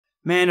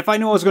Man, if I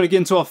knew I was going to get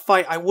into a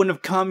fight, I wouldn't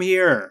have come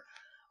here.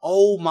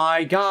 Oh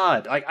my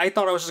god. I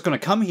thought I was just going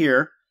to come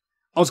here.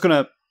 I was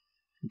going to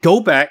go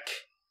back,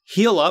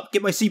 heal up,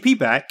 get my CP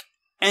back,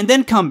 and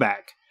then come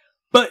back.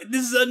 But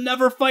this is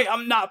another fight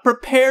I'm not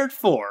prepared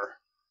for.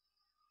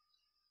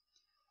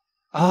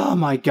 Oh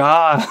my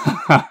god.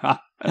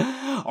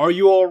 Are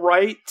you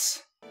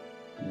alright?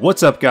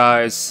 What's up,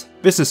 guys?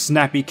 This is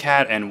Snappy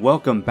Cat, and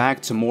welcome back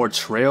to more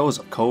Trails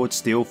of Cold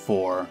Steel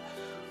 4.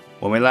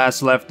 When we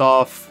last left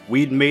off,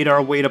 we'd made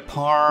our way to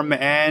Parm,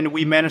 and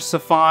we managed to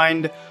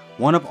find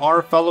one of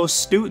our fellow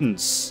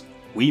students.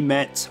 We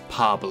met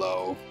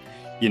Pablo.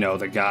 You know,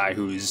 the guy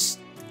who's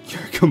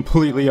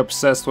completely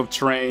obsessed with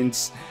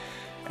trains.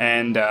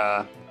 And,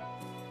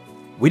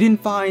 we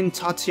didn't find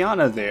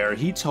Tatiana there.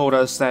 He told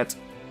us that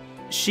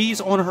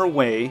she's on her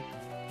way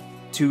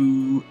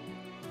to,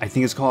 I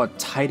think it's called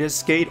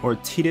Titus Gate or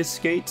Titus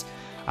Gate.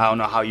 I don't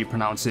know how you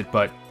pronounce it,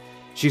 but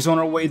she's on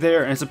her way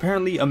there, and it's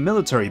apparently a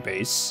military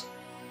base,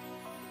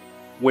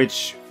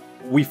 which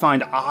we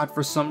find odd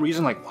for some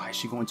reason. Like, why is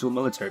she going to a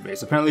military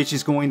base? Apparently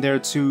she's going there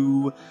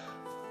to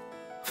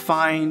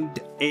find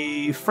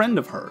a friend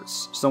of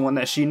hers, someone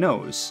that she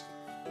knows.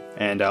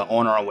 And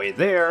on our way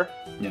there,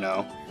 you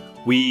know,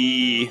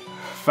 we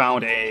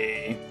found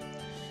a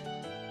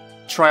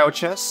trial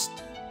chest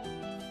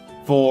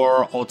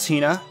for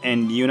Altina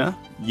and Yuna.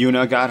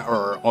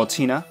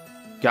 Altina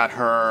got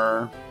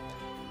her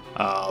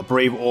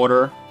Brave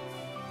Order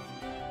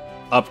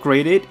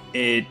upgraded.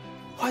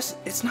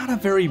 It's not a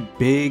very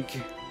big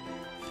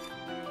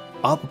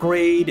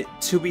upgrade,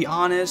 to be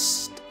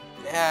honest.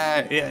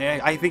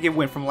 I think it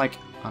went from, like,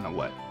 I don't know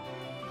what,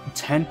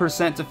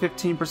 10% to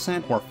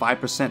 15% or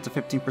 5% to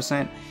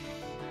 15%.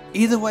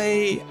 Either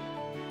way,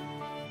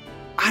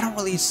 I don't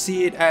really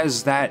see it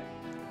as that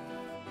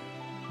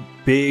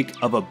big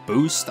of a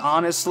boost,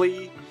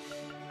 honestly.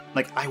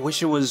 Like, I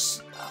wish it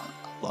was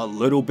a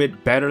little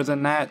bit better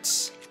than that.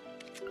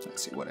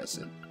 Let's see, what is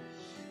it?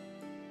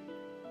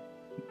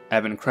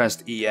 Evan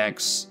Crest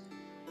EX.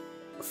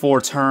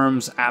 4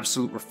 terms,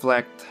 Absolute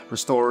Reflect,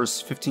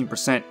 restores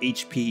 15%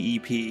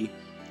 HP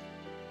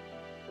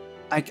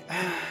EP.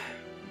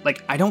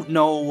 Like, I don't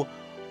know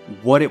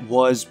what it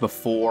was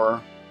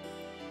before,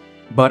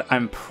 but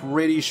I'm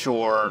pretty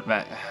sure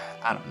that,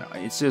 I don't know,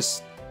 it's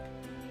just,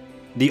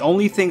 the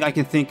only thing I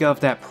can think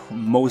of that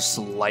most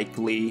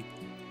likely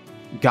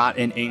got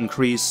an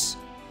increase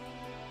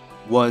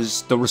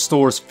was the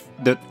restores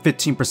the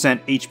 15%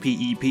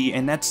 HP EP,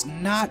 and that's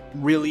not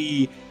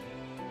really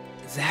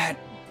that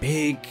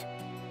big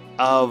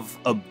of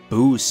a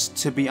boost,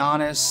 to be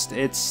honest.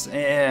 It's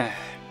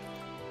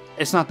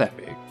not that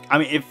big. I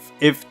mean,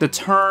 if the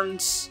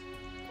turns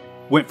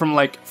went from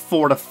like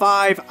 4 to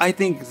 5, I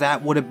think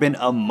that would have been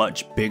a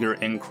much bigger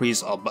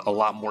increase, a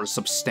lot more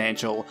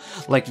substantial.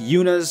 Like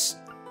Yuna's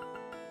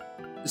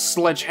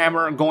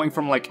sledgehammer going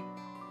from, like,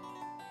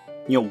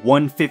 you know,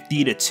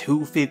 150 to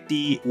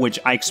 250, which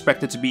I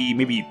expected to be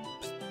maybe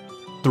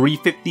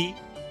 350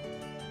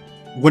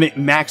 when it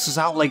maxes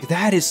out. Like,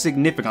 that is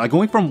significant. Like,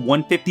 going from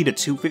 150 to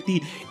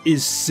 250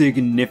 is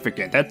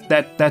significant.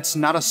 That's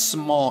not a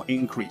small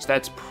increase.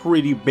 That's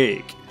pretty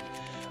big.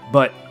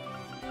 But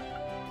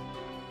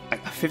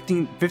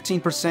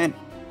 15%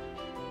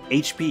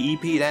 HP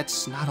EP,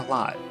 that's not a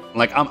lot.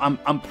 Like,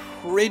 I'm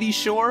pretty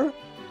sure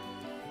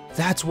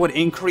that's what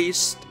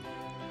increased.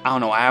 I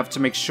don't know, I have to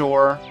make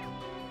sure.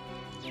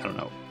 I don't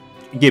know.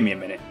 Give me a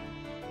minute.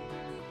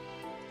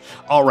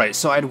 Alright,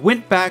 so I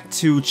went back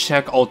to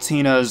check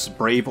Altina's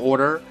Brave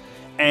Order,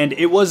 and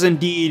it was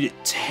indeed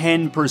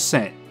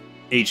 10%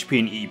 HP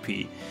and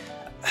EP.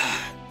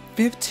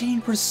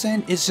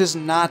 15% is just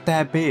not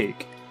that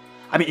big.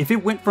 I mean, if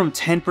it went from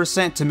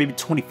 10% to maybe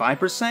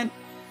 25%,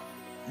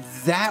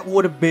 that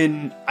would have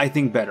been, I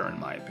think, better in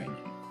my opinion.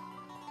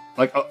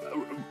 Like,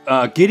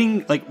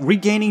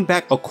 regaining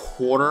back a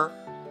quarter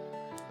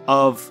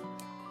of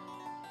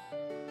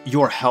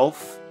your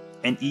health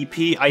and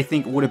EP, I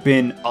think, would have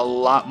been a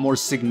lot more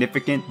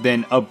significant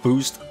than a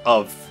boost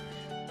of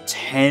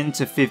 10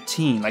 to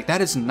 15. Like,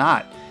 that is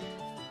not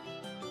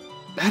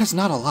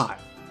a lot.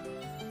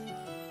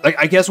 Like,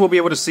 I guess we'll be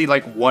able to see,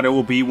 like, what it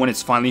will be when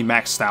it's finally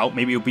maxed out.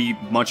 Maybe it'll be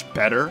much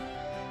better.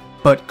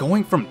 But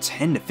going from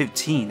 10 to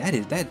 15,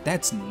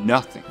 that's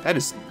nothing.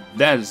 That's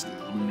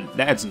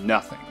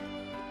nothing.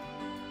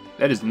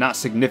 That is not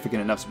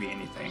significant enough to be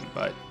anything,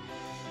 but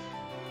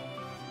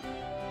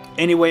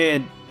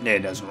anyway, it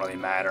doesn't really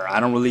matter. I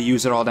don't really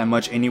use it all that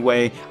much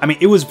anyway. I mean,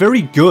 it was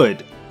very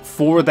good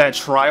for that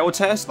trial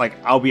test. Like,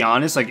 I'll be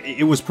honest, like,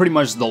 it was pretty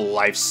much the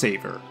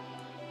lifesaver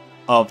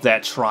of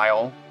that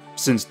trial,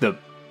 since the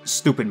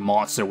stupid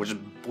monster, which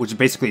is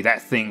basically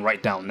that thing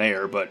right down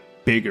there, but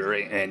bigger,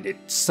 and it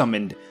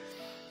summoned,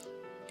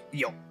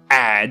 you know,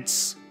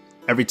 ads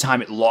every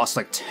time it lost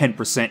like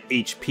 10%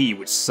 HP,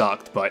 which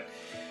sucked. But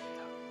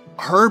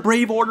her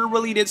Brave Order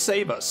really did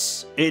save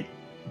us. It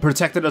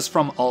protected us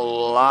from a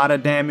lot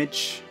of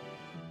damage.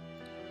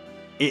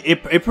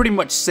 It pretty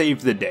much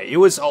saved the day. It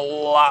was a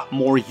lot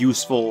more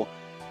useful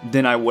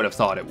than I would have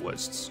thought it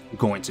was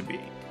going to be.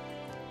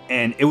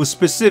 And it was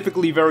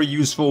specifically very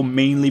useful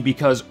mainly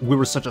because we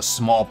were such a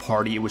small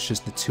party, it was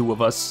just the two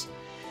of us.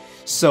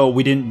 So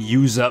we didn't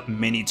use up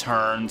many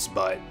turns,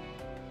 but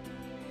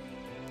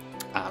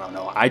I don't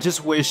know. I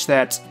just wish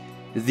that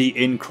the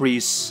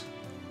increase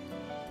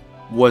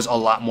was a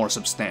lot more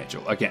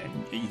substantial. Again,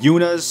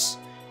 Yuna's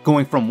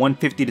going from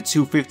 150 to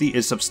 250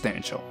 is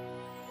substantial.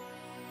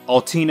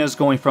 Altina's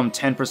going from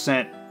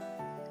 10%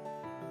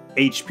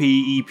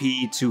 HP,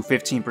 EP to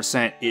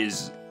 15%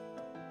 is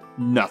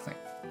nothing.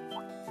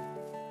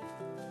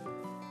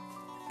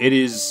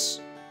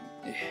 It's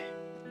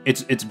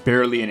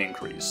barely an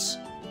increase.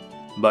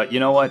 But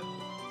you know what?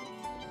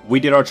 We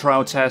did our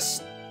trial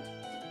test,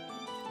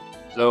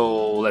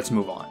 so let's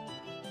move on.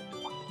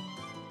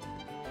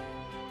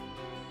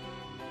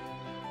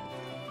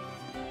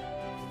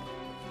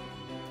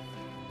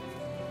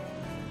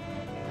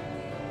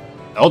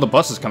 Oh, the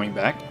bus is coming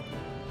back.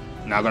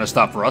 Not gonna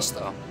stop for us,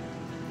 though.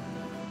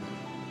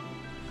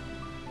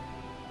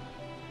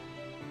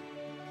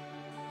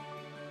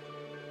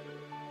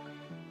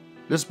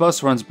 This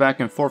bus runs back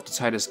and forth to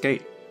Titus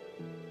Gate.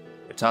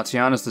 If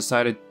Tatiana's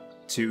decided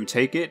to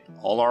take it,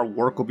 all our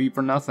work will be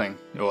for nothing.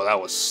 Oh, that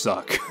would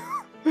suck.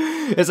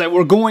 It's like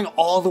we're going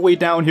all the way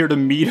down here to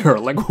meet her.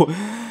 Like,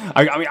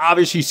 I mean,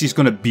 obviously she's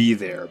gonna be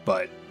there,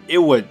 but it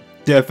would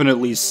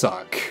definitely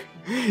suck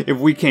if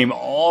we came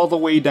all the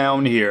way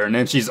down here and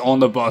then she's on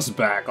the bus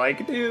back.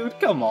 Like, dude,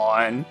 come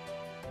on.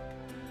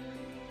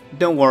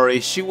 Don't worry,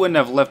 she wouldn't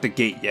have left the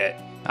gate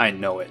yet. I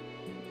know it.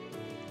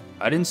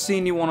 I didn't see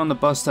anyone on the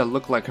bus that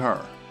looked like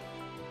her.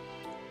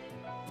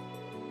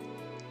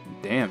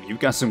 Damn, you've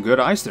got some good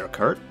eyes there,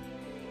 Kurt.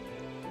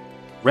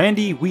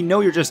 Randy, we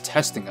know you're just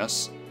testing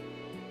us.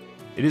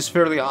 It is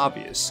fairly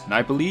obvious, and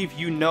I believe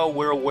you know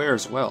we're aware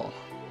as well.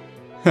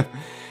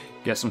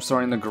 Guess I'm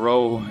starting to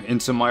grow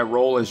into my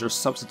role as your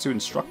substitute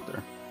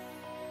instructor.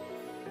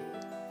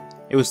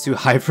 It was too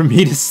high for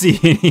me to see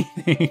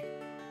anything.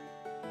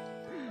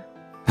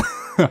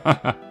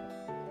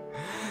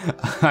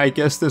 I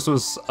guess this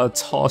was a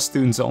tall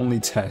students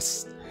only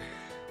test.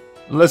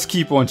 Let's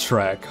keep on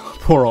track.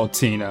 Poor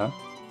Altina.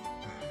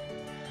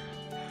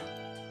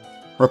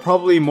 We're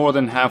probably more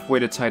than halfway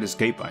to Titus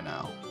Gate by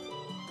now.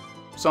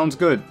 Sounds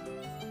good.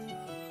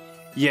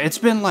 Yeah, it's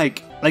been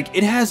like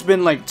it has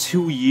been like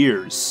 2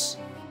 years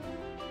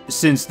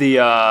since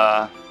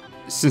the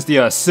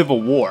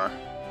Civil War,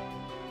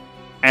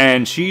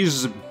 and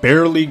she's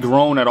barely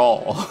grown at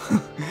all.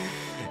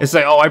 It's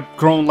like, oh, I've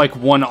grown like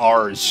 1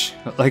 arch,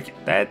 like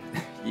that.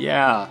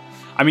 Yeah,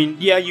 I mean,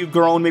 yeah, you've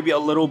grown maybe a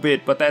little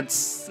bit, but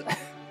that's.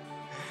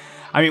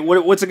 I mean,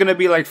 what's it gonna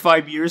be like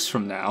 5 years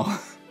from now?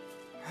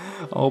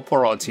 Oh,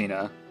 poor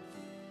Altina.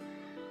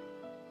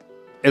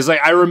 It's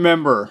like, I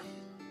remember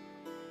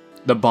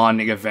the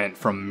bonding event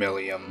from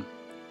Millium.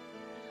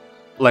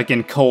 Like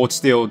in Cold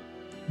Steel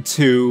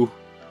 2,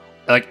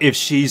 like if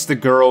she's the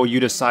girl you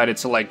decided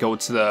to like go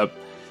to the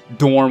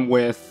dorm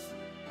with,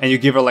 and you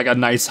give her like a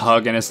nice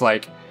hug, and it's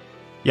like,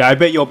 yeah, I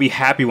bet you'll be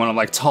happy when I'm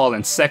like tall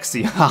and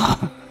sexy,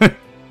 huh?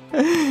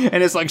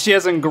 And it's like she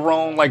hasn't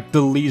grown like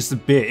the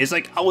least bit. It's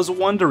like, I was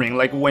wondering,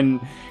 like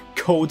when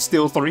Cold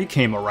Steel 3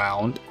 came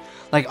around,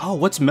 like, oh,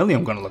 what's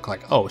Millium gonna look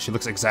like? Oh, she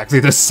looks exactly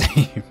the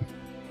same.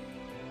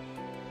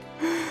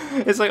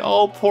 It's like,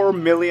 oh, poor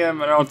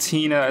Millium and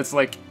Altina. It's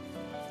like,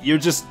 you're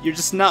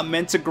just not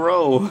meant to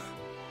grow.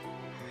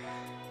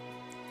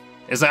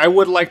 It's like, I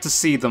would like to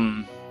see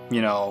them,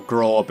 you know,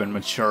 grow up and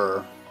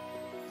mature.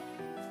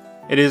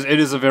 It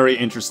is a very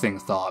interesting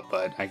thought,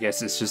 but I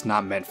guess it's just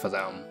not meant for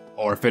them.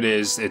 Or if it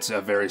is, it's a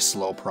very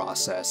slow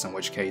process, in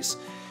which case,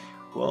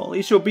 well, at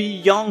least you'll be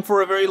young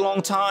for a very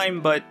long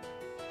time, but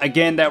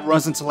again, that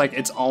runs into like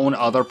its own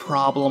other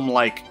problem,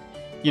 like,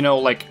 you know,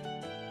 like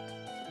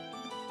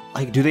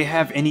do they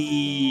have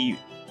any,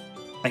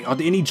 like, are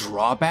there any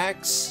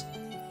drawbacks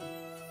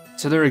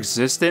to their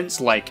existence?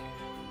 Like,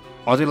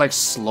 are they like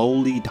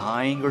slowly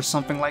dying or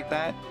something like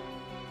that?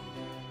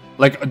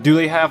 Like, do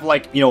they have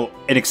like, you know,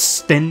 an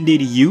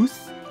extended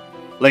youth?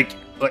 Like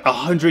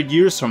 100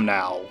 years from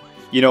now,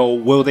 you know,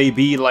 will they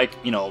be like,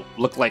 you know,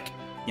 look like,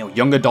 you know,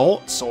 young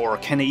adults, or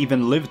can they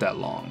even live that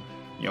long?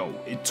 You know,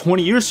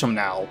 20 years from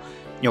now,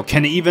 you know,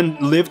 can they even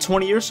live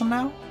 20 years from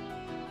now?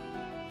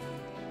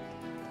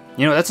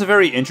 You know, that's a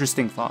very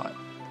interesting thought.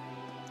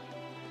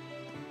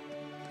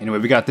 Anyway,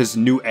 we got this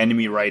new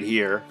enemy right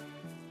here.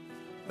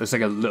 Looks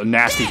like a little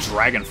nasty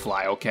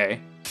dragonfly,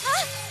 okay.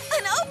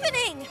 An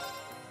opening!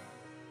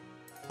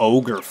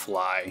 Ogre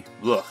fly.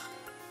 Ugh.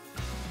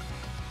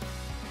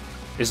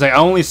 It's like, I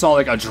only saw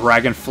like a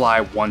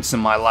dragonfly once in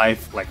my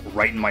life, like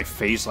right in my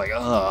face, like,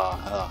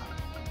 ugh.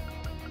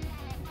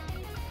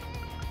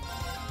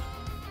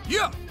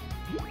 Yeah.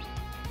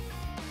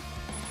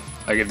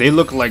 Like, if they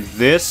look like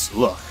this,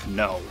 look,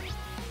 no.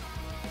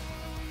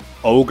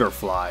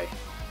 Ogre-fly.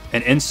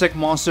 An insect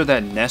monster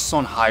that nests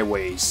on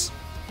highways.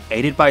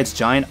 Aided by its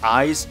giant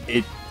eyes,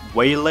 it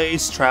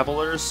waylays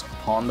travelers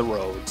upon the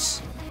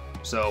roads.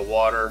 So,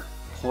 water,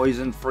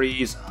 poison,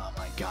 freeze. Oh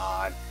my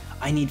god.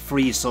 I need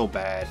freeze so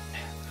bad.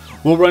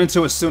 We'll run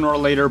into it sooner or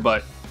later,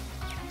 but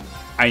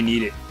I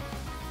need it.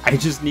 I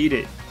just need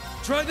it.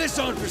 Try this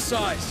on for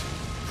size.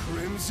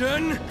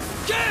 Crimson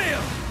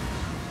Gale!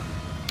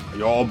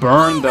 You're all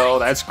burned though,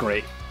 that's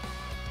great.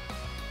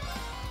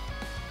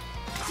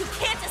 You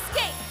can't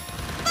escape!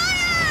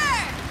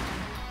 Fire!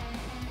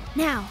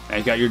 Now. And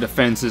you got your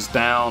defenses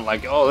down,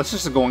 like, oh, that's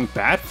just going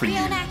bad for you.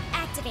 Rionac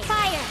activate.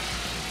 Fire!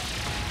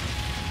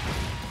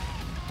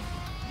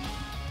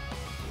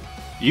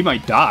 You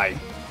might die.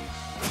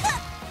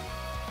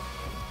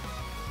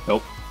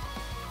 Nope.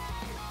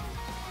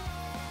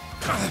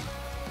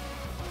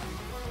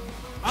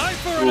 Eye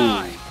for an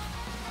eye!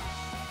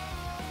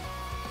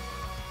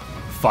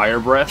 Fire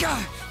breath.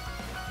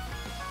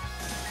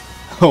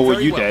 Oh, well,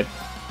 Very you well. dead.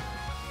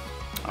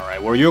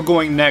 Alright, well, you're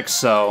going next,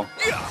 so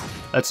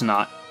let's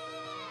not.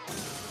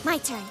 My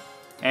turn.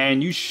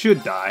 And you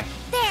should die.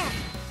 There!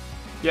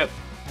 Yep.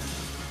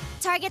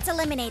 Target's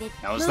eliminated.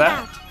 How was Move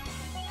that? out.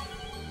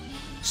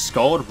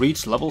 Scald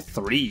reached level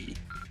 3.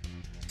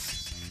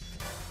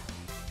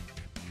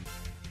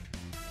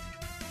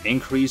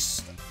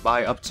 Increased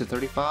by up to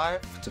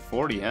 35 to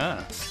 40,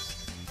 huh?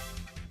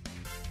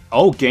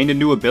 Oh, gained a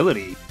new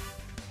ability.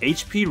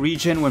 HP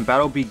regen when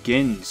battle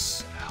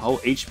begins. How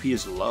HP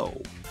is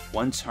low.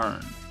 1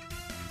 turn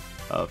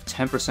of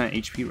 10%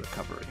 HP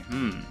recovery.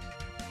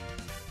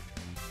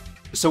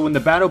 So when the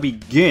battle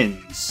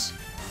begins,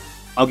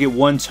 I'll get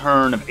 1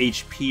 turn of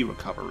HP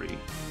recovery.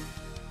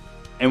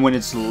 And when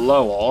it's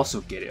low, I'll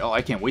also get it. Oh,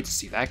 I can't wait to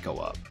see that go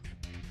up.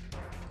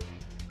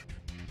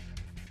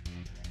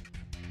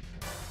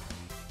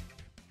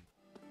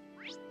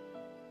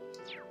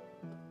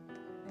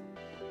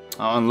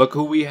 Oh, and look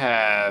who we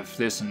have.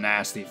 This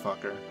nasty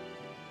fucker.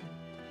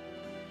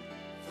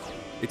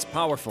 It's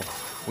powerful.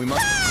 We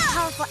must...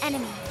 Powerful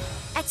enemy.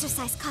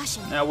 Exercise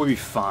caution. That would be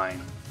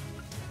fine.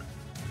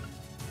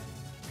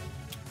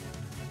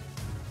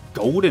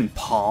 Golden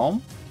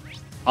Palm?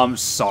 I'm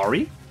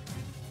sorry?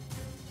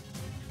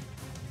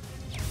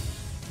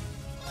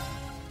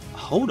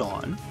 Hold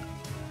on.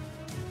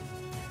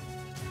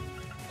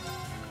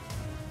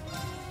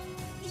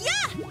 Yeah!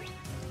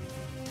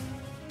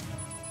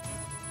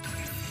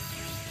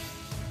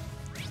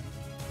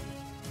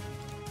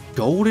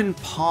 Golden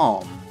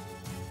Palm.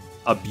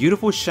 A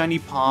beautiful shiny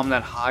palm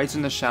that hides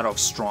in the shadow of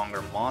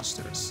stronger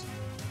monsters.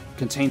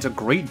 Contains a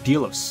great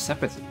deal of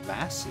sepith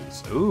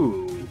masses.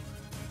 Ooh.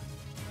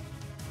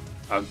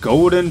 A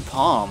golden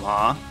palm,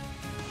 huh?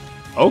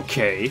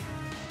 Okay.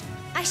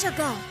 I shall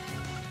go.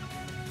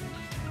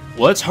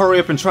 Well, let's hurry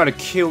up and try to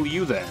kill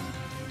you then.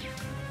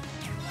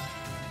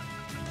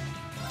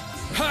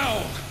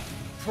 How?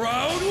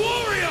 Proud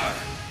warrior!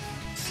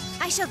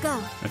 I shall go.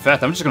 In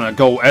fact, I'm just gonna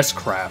go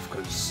S-Craft,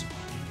 because...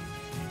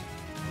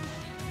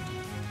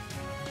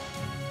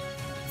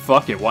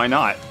 fuck it, why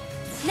not?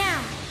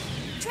 Now.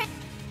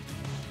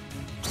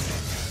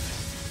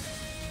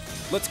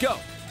 Let's go.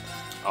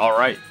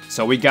 Alright,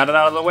 so we got it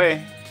out of the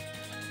way.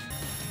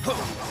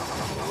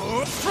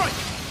 Strike!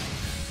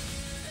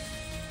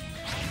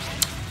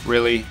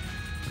 Really?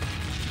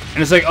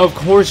 And it's like, of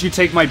course you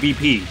take my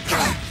BP.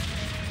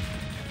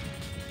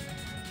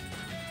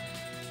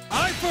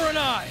 Eye for an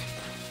eye!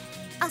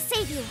 I'll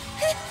save you.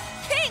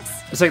 Thanks!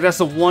 It's like, that's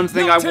the one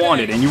thing Not I today.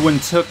 wanted, and you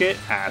wouldn't took it,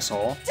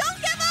 asshole. Don't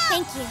give up!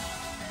 Thank you.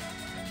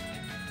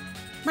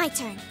 My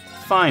turn.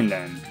 Fine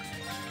then.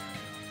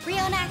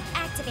 Rionac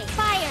activate.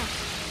 Fire!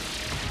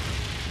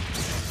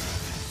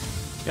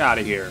 Get out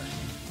of here.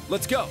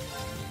 Let's go.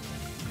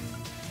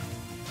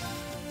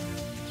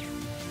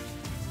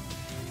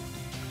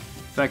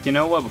 In fact, you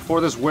know what?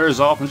 Before this wears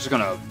off, I'm just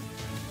gonna...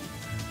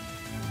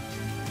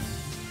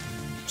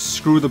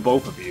 screw the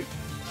both of you.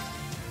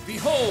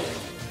 Behold!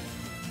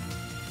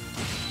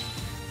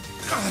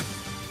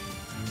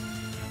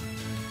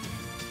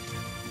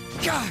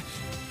 God!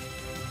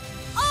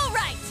 All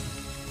right!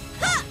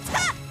 Ha!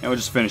 Ha! And we'll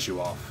just finish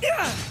you off. Eh.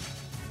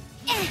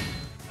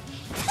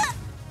 Ha!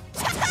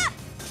 Ha!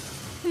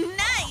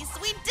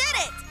 Nice! We did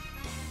it!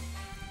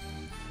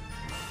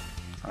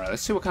 Alright,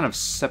 let's see what kind of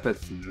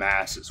sepith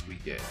masses we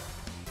get.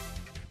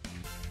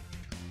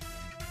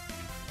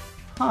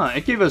 Huh,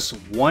 it gave us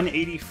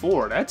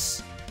 184.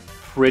 That's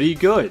pretty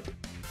good.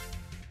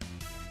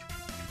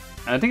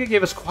 And I think it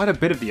gave us quite a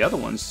bit of the other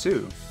ones,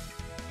 too.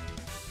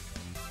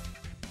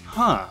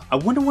 Huh, I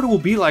wonder what it will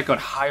be like on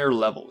higher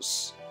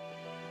levels.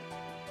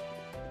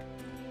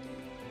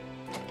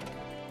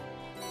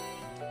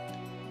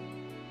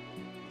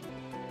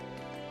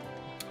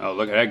 Oh,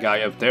 look at that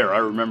guy up there. I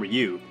remember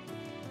you.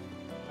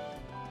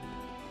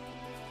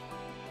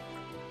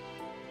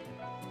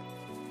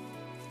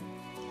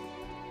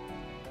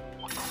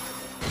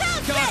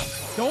 Got it!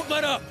 Don't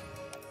let up!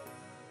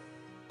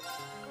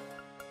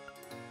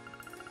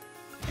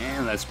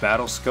 And that's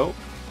Battle Scope.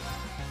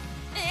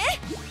 Eh?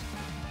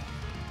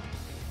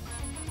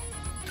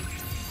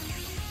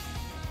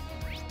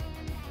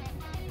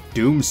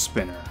 Doom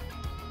Spinner.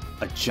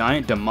 A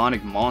giant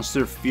demonic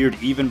monster feared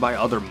even by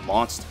other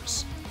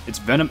monsters. Its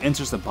venom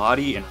enters the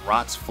body and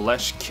rots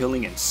flesh,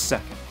 killing in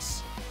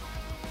seconds.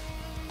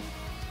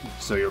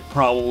 So you're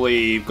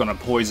probably gonna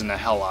poison the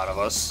hell out of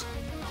us.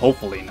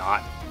 Hopefully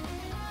not.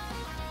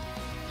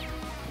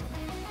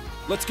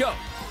 Let's go.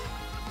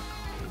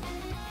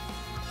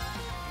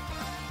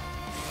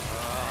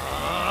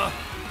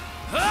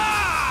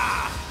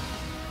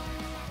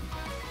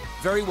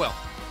 Very well.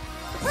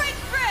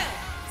 Breakthrough!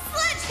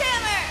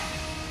 Sledgehammer!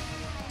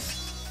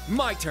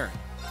 My turn.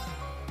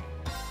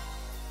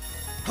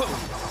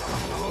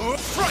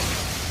 Strike!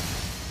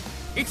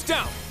 It's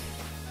down.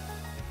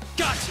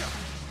 Gotcha.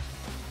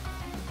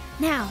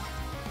 Now.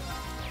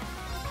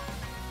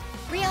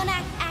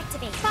 Rionac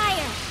activate.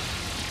 Fire!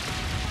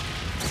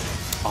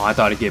 Oh, I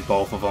thought I'd get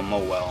both of them. Oh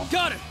well.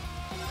 Got it.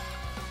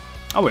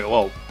 Oh wait,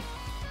 well.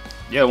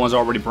 Yeah, the one's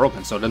already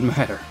broken, so it doesn't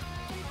matter.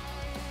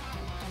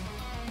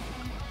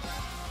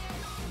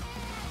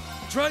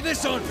 Try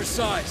this on for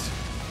size.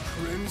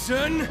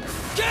 Crimson,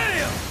 get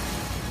him!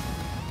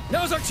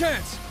 Now's our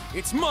chance.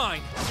 It's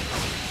mine.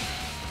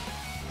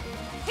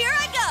 Here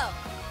I go!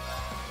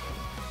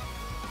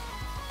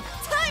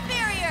 Time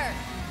barrier!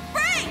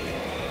 Break!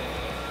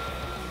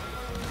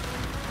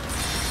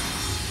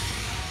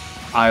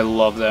 I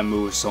love that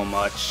move so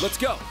much. Let's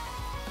go.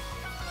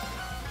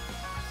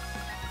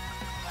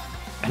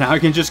 And I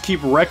can just keep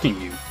wrecking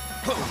you.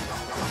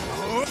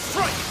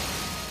 Strike!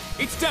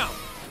 It's down.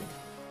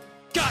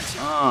 Gotcha.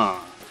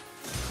 Ah.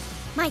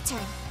 My turn.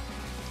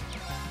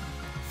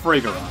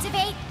 Fragora.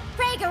 Activate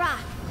Fragora.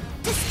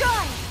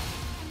 Destroy.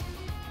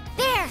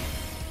 There.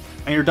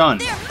 And you're done.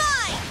 They're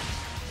mine!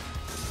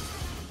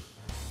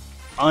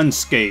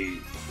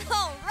 Unscathed.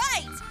 All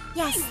right!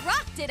 Yes. You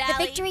rocked it, The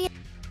Allie! victory.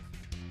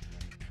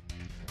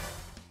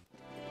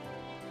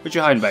 What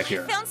you hiding back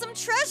here? Found some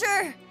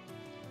treasure!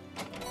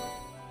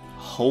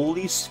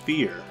 Holy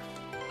Sphere.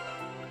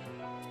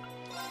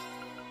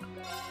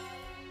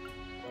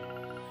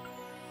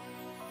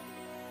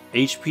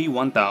 HP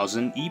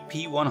 1000,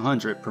 EP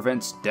 100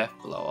 prevents death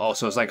blow. Oh,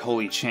 so it's like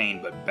Holy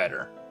Chain, but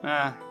better.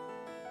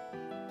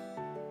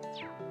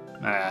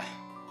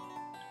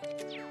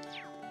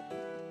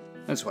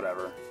 That's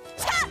whatever.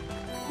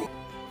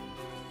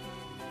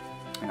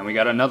 And we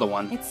got another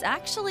one. It's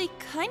actually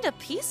kinda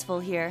peaceful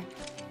here,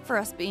 for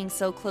us being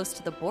so close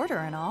to the border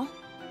and all.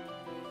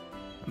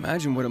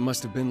 Imagine what it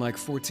must have been like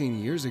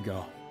 14 years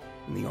ago,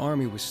 when the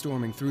army was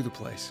storming through the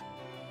place.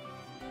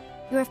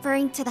 You're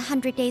referring to the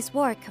 100 Days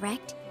War,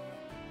 correct?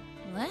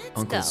 Let's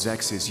Uncle go.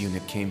 Zex's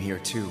unit came here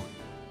too,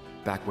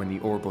 back when the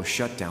orbital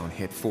shutdown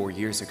hit 4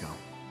 years ago.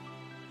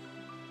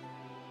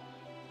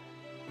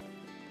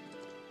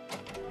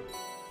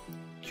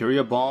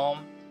 Curia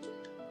Balm.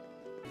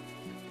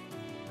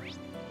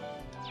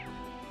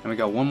 And we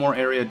got one more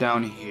area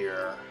down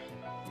here.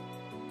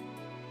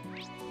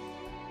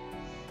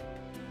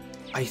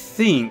 I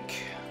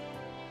think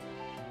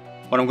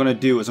what I'm gonna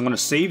do is I'm gonna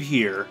save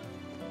here,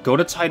 go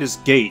to Titus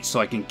Gate so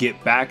I can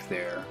get back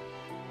there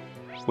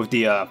with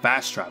the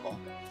fast travel,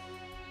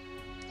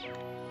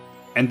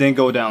 and then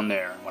go down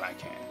there when I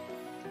can.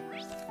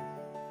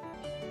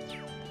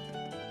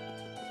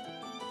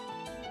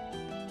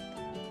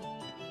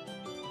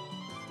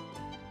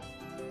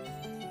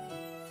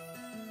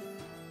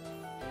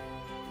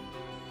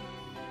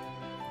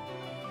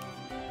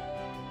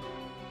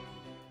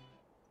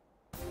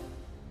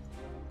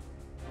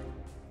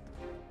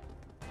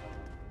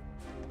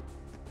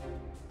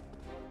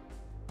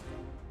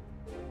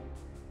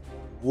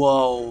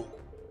 Whoa.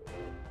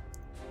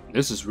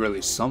 This is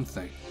really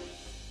something.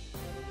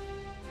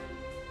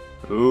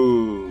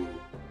 Ooh.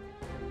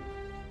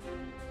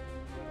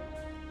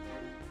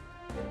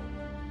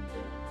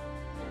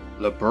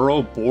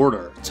 Liberal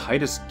Border,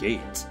 Titus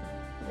Gate.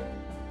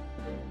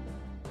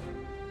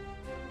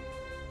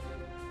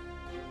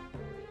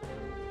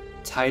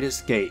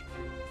 Titus Gate,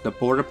 the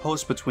border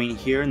post between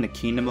here and the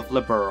Kingdom of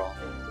Liberal.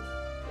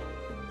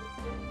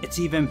 It's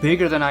even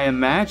bigger than I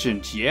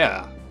imagined,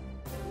 yeah.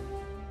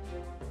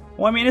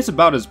 Well, I mean, it's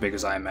about as big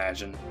as I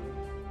imagined.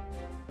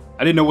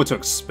 I didn't know what to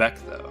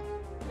expect, though.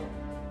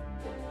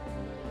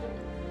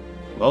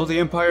 Well, the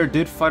Empire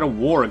did fight a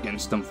war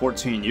against them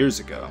 14 years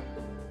ago.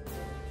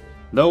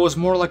 Though it was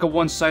more like a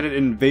one-sided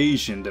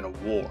invasion than a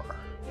war.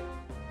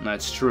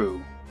 That's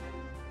true.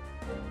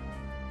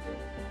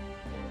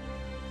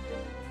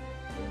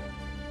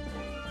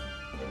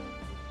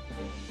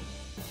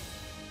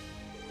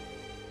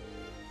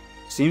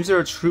 Seems there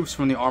are troops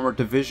from the armored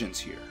divisions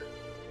here.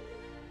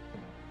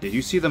 Did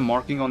you see the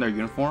marking on their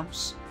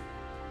uniforms?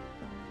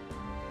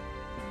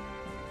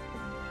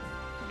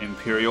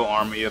 Imperial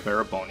Army of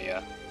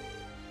Erebonia.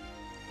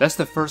 That's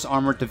the 1st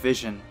Armored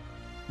Division.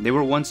 They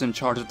were once in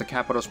charge of the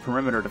capital's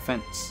perimeter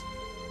defense.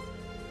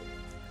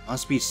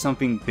 Must be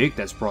something big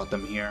that's brought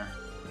them here.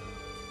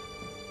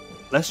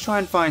 Let's try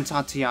and find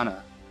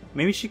Tatiana.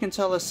 Maybe she can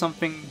tell us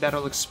something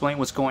that'll explain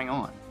what's going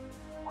on.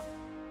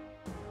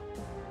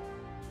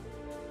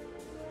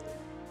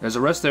 There's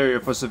a rest area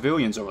for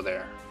civilians over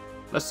there.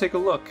 Let's take a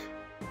look.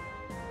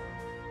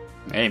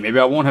 Hey, maybe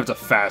I won't have to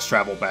fast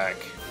travel back.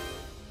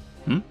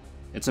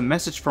 It's a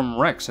message from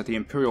Rex at the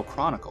Imperial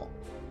Chronicle.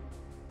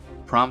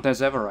 Prompt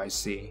as ever, I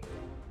see.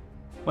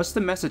 What's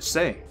the message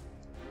say?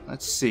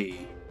 Let's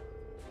see.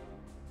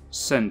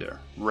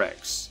 Sender,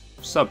 Rex.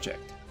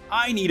 Subject,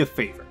 I need a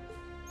favor.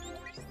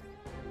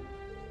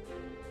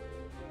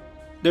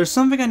 there's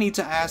something I need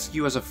to ask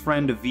you as a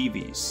friend of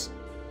Vivi's.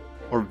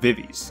 Or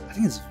Vivi's. I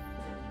think it's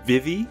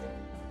Vivi?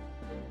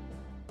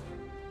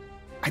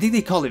 I think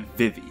they call it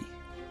Vivi.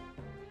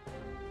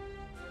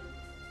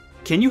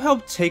 Can you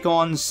help take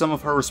on some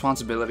of her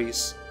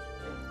responsibilities?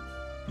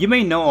 You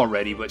may know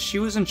already, but she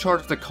was in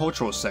charge of the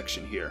cultural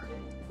section here.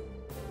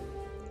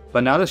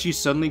 But now that she's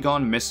suddenly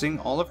gone missing,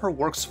 all of her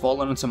work's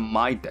fallen onto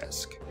my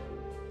desk.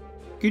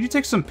 Could you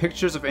take some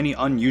pictures of any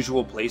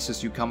unusual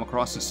places you come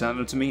across and send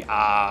them to me?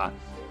 I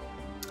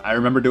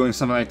remember doing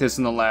something like this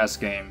in the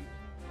last game.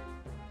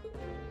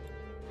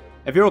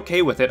 If you're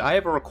okay with it, I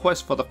have a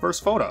request for the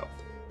first photo.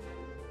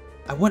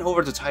 I went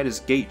over to Titus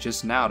Gate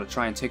just now to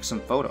try and take some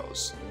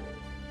photos,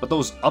 but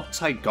those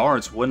uptight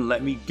guards wouldn't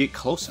let me get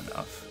close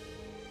enough.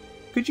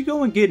 Could you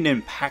go and get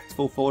an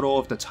impactful photo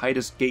of the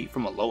Titus Gate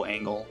from a low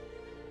angle?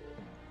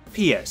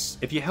 P.S.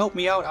 If you help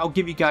me out, I'll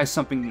give you guys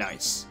something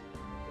nice.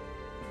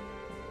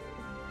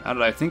 Now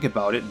that I think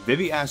about it,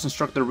 Vivi asked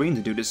Instructor Rin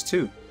to do this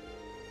too.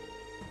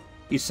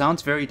 He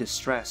sounds very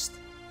distressed.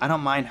 I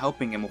don't mind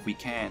helping him if we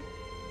can.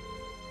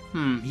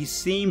 He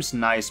seems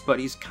nice, but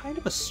he's kind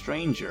of a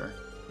stranger.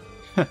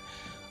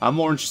 I'm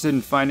more interested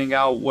in finding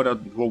out what a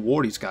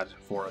reward he's got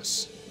for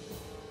us.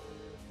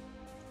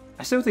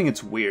 I still think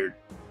it's weird.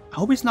 I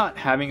hope he's not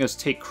having us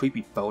take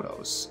creepy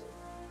photos.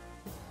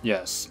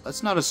 Yes,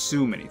 let's not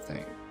assume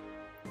anything.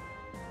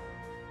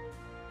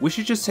 We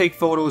should just take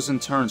photos in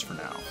turns for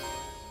now.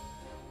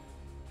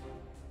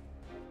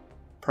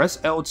 Press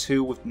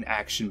L2 with an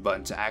action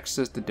button to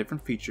access the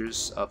different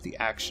features of the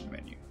action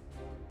menu.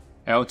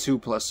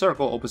 L2 plus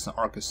circle opens the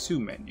Arcus 2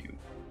 menu,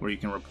 where you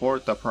can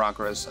report the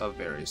progress of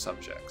various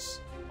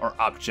subjects, or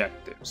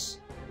objectives.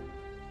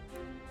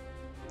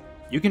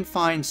 You can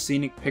find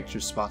scenic picture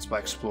spots by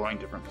exploring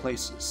different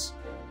places.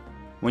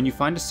 When you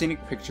find a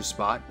scenic picture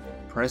spot,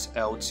 press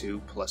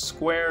L2 plus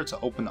square to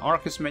open the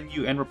Arcus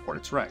menu and report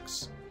its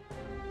recs.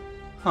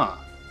 Huh.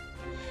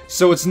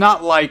 So it's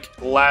not like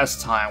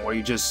last time where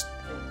you just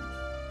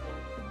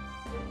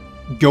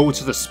go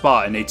to the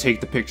spot and they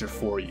take the picture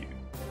for you.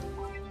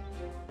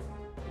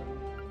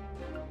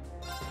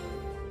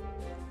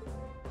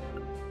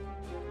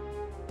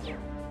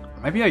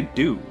 Maybe I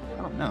do.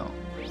 I don't know.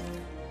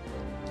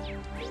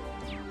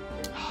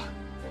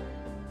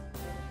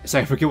 It's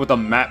like I forget what the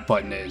map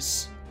button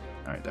is.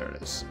 Alright, there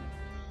it is.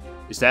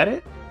 Is that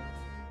it?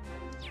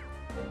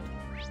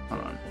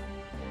 Hold on.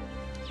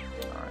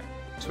 Alright.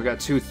 So we got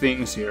two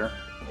things here.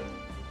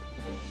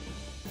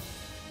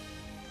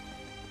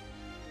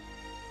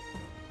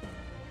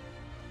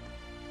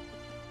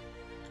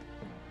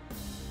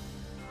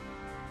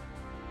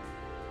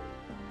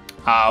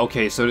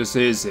 Okay, so this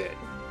is it.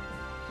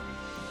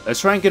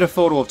 Let's try and get a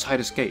photo of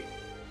Titus Gate.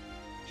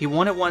 He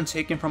wanted one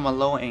taken from a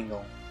low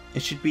angle.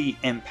 It should be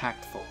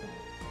impactful.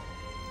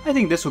 I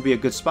think this would be a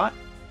good spot.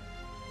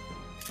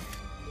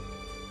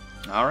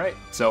 Alright,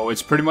 so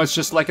it's pretty much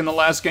just like in the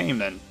last game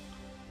then.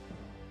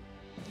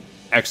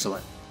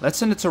 Excellent. Let's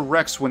send it to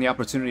Rex when the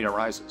opportunity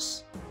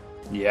arises.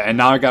 Yeah, and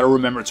now I gotta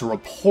remember to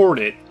report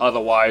it,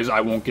 otherwise I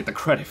won't get the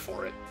credit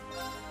for it.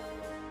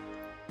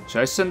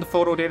 Should I send the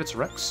photo data to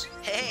Rex?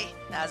 Hey,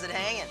 how's it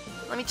hanging?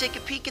 Let me take a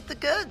peek at the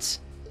goods.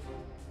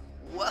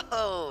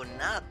 Whoa,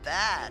 not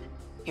bad.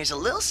 Here's a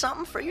little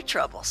something for your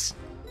troubles.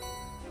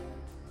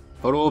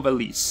 Photo of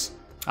Elise.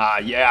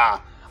 Yeah.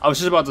 I was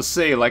just about to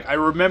say, like, I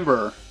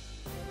remember,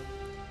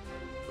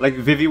 like,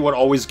 Vivi would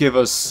always give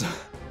us,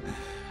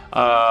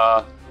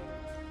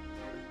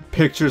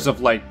 pictures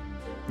of, like,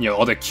 you know,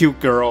 all the cute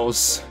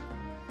girls.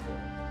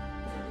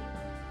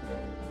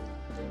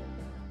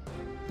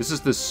 This is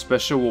the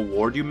special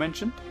award you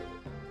mentioned?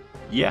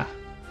 Yeah.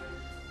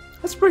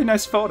 That's a pretty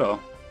nice photo.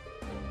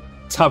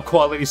 Top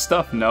quality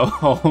stuff, no?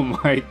 Oh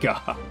my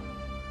god.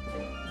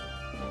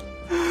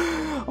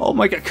 Oh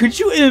my god, could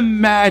you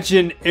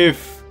imagine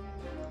if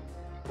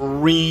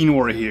Rin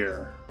were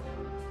here?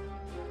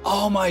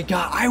 Oh my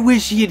god, I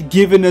wish he had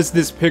given us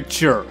this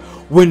picture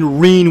when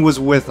Rin was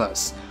with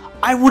us.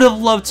 I would have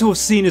loved to have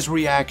seen his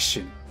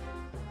reaction.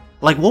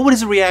 Like, what would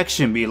his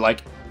reaction be?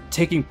 Like,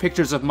 taking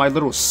pictures of my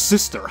little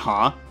sister,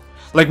 huh?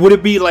 Like, would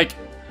it be like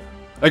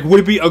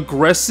would it be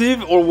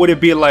aggressive, or would it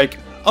be like,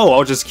 oh,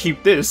 I'll just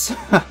keep this?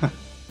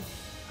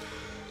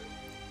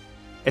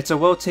 It's a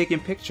well-taken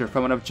picture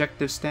from an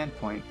objective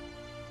standpoint.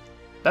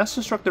 That's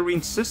Instructor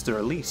Rin's sister,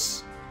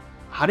 Elise.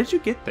 How did you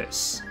get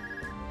this?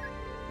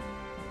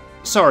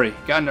 Sorry,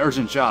 got an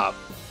urgent job.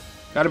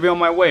 Gotta be on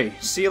my way.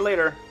 See you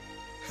later.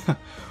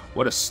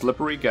 What a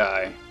slippery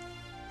guy.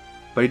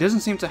 But he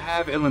doesn't seem to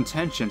have ill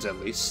intentions, at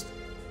least.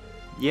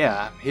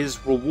 Yeah,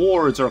 his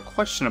rewards are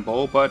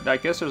questionable, but I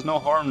guess there's no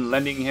harm in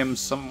lending him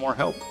some more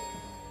help.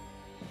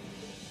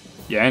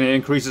 Yeah, and it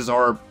increases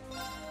our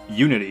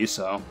unity,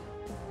 so...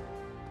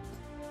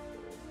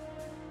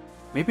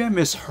 Maybe I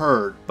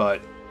misheard,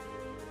 but...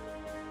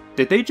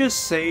 Did they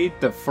just say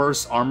the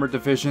 1st Armored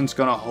Division's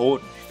gonna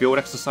hold field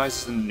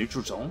exercises in the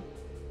neutral zone?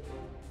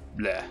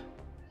 Bleh.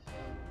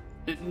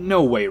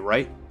 No way,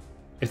 right?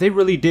 If they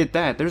really did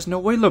that, there's no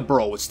way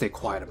LeBro would stay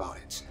quiet about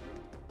it.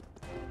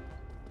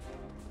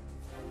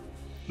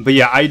 But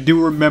yeah, I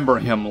do remember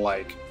him,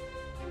 like,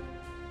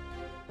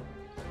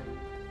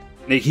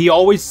 he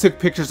always took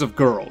pictures of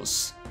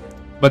girls,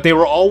 but they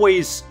were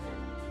always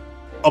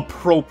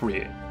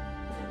appropriate.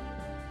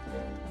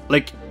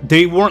 Like,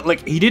 they weren't,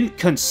 like, he didn't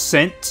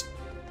consent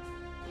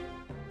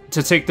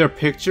to take their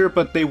picture,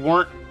 but they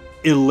weren't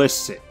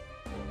illicit.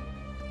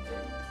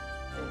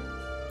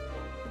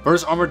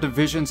 First Armored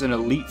Division's an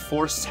elite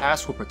force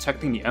tasked with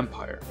protecting the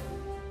Empire.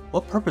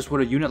 What purpose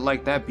would a unit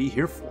like that be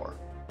here for?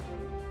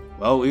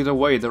 Well, either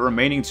way, the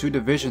remaining 2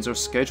 divisions are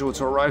scheduled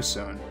to arrive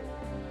soon.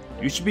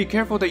 You should be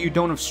careful that you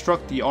don't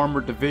obstruct the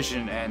Armored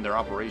Division and their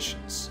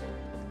operations.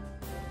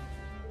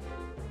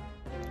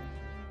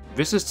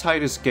 This is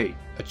Titus Gate,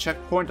 a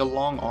checkpoint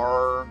along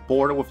our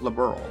border with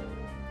Liberl.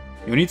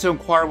 You'll need to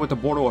inquire with the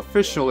border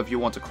official if you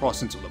want to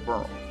cross into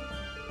Liberl.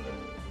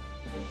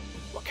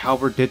 What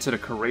Calvert did to the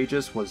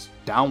Courageous was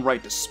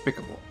downright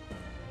despicable.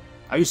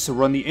 I used to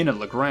run the inn at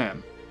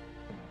Legram,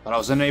 but I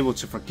was unable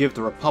to forgive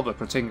the Republic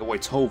for taking away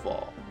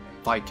Toval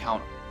and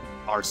Viscount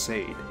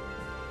Arcade.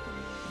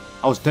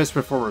 I was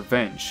desperate for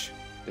revenge.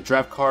 The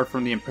draft card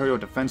from the Imperial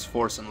Defense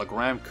Force in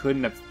Legram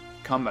couldn't have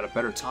come at a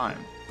better time.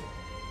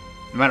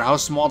 No matter how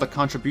small the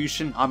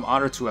contribution, I'm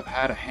honored to have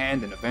had a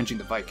hand in avenging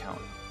the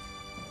Viscount.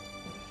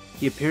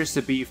 He appears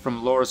to be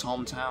from Laura's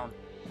hometown.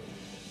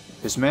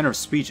 His manner of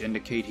speech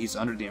indicate he's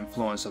under the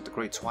influence of the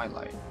Great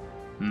Twilight.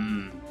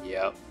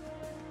 Yep.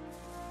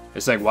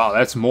 It's like, wow,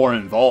 that's more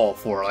involved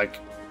for, like,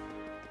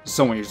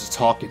 someone you're just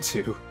talking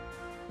to.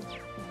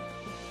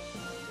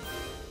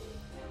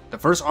 The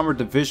 1st Armored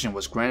Division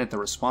was granted the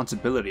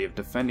responsibility of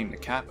defending the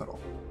capital.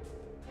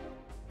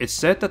 It's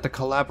said that the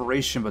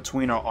collaboration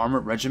between our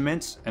armored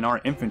regiments and our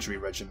infantry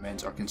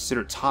regiments are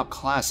considered top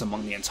class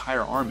among the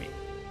entire army.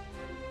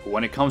 But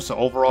when it comes to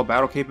overall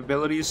battle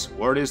capabilities,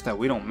 word is that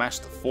we don't match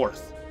the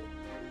 4th.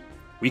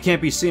 We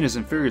can't be seen as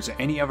inferior to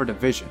any other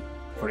division.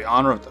 For the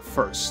honor of the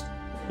 1st,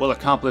 we'll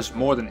accomplish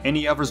more than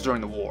any others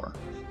during the war.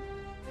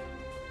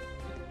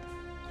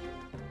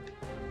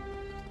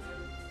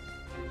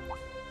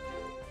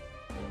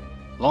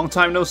 Long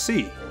time no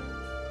see.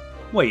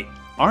 Wait,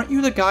 aren't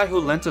you the guy who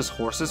lent us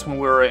horses when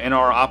we were in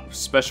our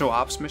special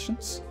ops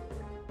missions?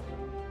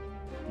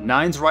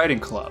 Nine's Riding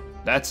Club.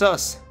 That's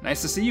us.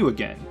 Nice to see you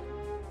again.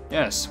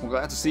 Yes, we're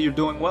glad to see you're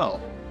doing well.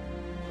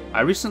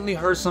 I recently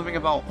heard something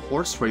about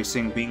horse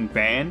racing being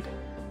banned.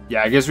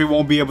 Yeah, I guess we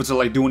won't be able to,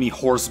 like, do any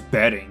horse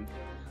betting.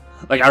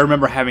 Like, I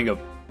remember having a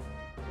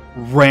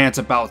rant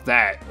about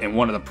that in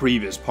one of the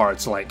previous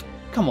parts. Like,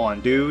 come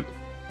on, dude.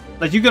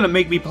 Like, you're gonna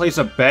make me place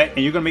a bet,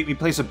 and you're gonna make me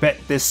place a bet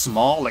this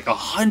small? Like,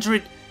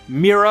 100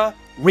 Mira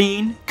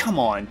Reen? Come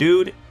on,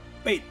 dude.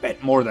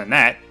 Bet more than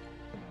that.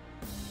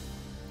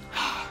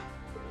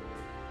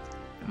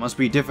 It must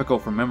be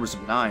difficult for members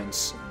of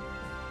Nines.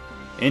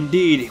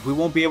 Indeed, we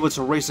won't be able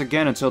to race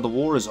again until the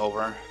war is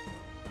over.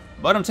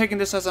 But I'm taking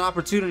this as an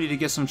opportunity to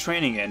get some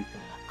training in.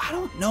 I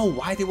don't know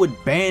why they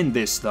would ban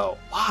this, though.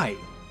 Why?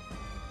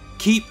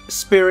 Keep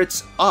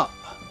spirits up.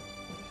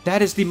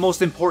 That is the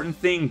most important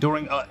thing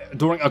during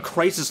a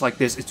crisis like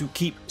this, is to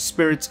keep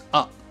spirits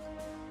up.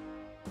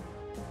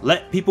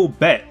 Let people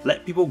bet.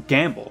 Let people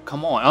gamble.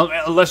 Come on.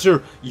 Unless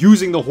you're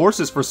using the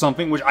horses for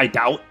something, which I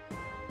doubt.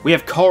 We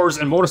have cars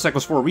and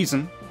motorcycles for a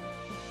reason.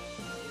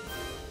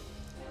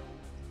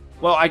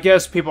 Well, I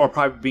guess people are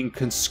probably being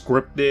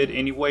conscripted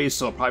anyway,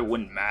 so it probably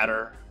wouldn't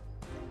matter.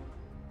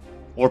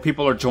 Or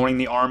people are joining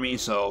the army,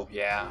 so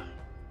yeah.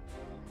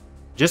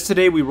 Just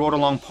today we rode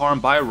along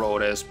Parmbai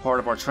Road as part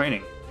of our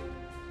training.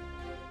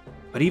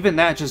 But even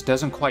that just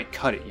doesn't quite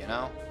cut it, you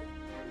know?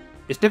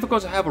 It's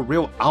difficult to have a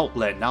real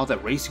outlet now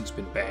that racing's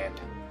been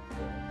banned.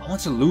 I want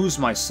to lose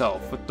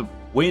myself with the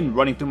wind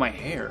running through my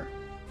hair.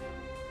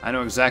 I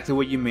know exactly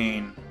what you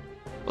mean.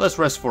 But let's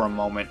rest for a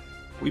moment.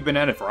 We've been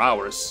at it for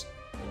hours.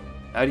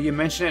 Now that you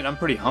mention it, I'm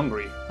pretty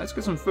hungry. Let's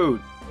get some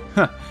food.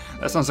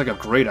 That sounds like a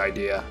great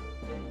idea.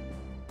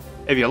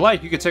 If you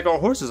like, you could take our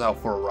horses out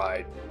for a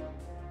ride.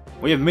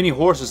 We have many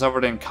horses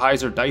other than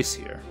Kaiser Dice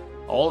here.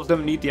 All of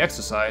them need the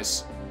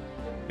exercise.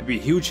 It'd be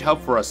a huge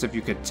help for us if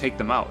you could take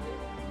them out.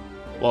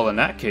 Well, in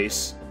that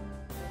case,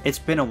 it's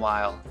been a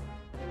while.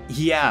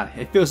 Yeah,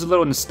 it feels a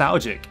little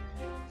nostalgic.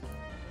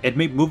 It'd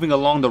make moving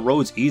along the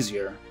roads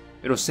easier.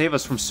 It'll save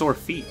us from sore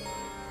feet.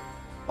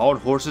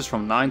 Borrowed horses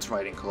from Nine's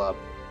Riding Club.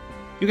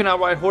 You can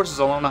outride horses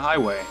along the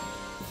highway.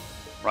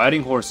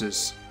 Riding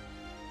horses.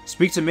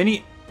 Speak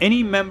to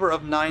any member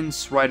of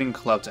Nine's Riding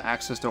Club to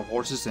access their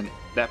horses in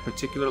that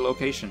particular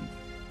location.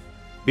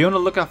 Be on the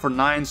lookout for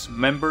Nine's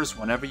members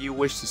whenever you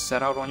wish to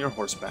set out on your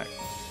horseback.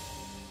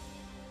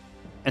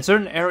 In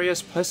certain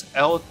areas, press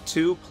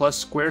L2 plus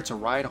square to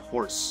ride a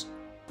horse.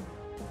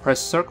 Press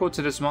circle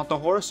to dismount the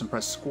horse and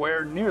press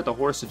square near the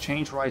horse to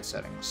change ride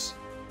settings.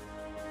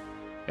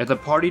 If the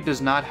party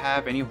does not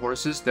have any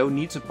horses, they'll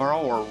need to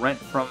borrow or rent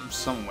from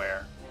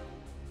somewhere.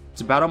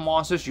 To battle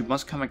monsters, you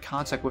must come in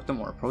contact with them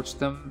or approach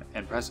them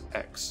and press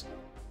X.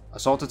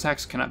 Assault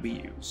attacks cannot be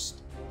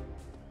used.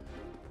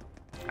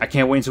 I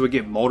can't wait until we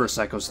get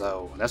motorcycles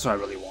though. That's what I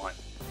really want.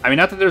 I mean,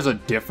 not that there's a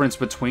difference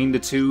between the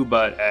two,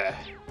 but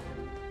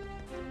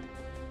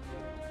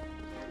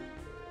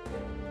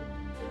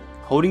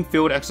Holding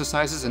field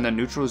exercises in the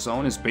neutral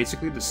zone is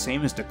basically the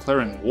same as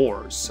declaring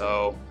war,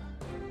 so...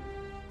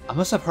 I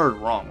must have heard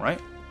wrong, right?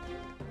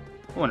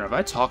 I wonder, if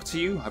I talked to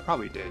you? I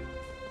probably did.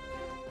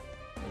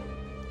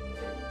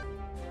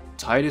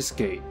 Titus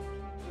Gate.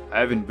 I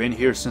haven't been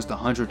here since the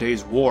 100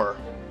 Days War.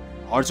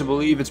 Hard to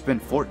believe it's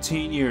been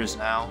 14 years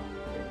now.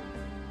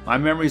 My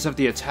memories of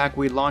the attack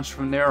we launched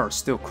from there are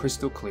still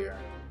crystal clear.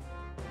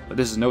 But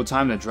this is no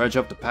time to dredge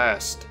up the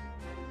past.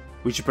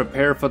 We should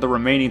prepare for the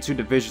remaining 2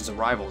 divisions'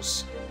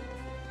 arrivals.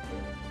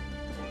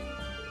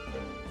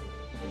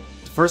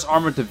 The 1st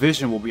Armored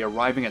Division will be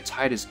arriving at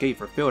Titus Gate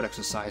for field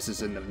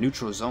exercises in the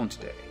neutral zone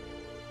today.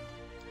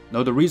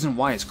 Know the reason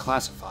why is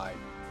classified,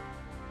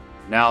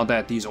 now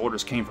that these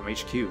orders came from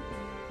HQ.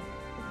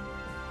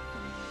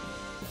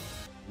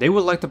 They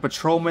would like the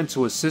patrolmen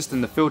to assist in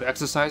the field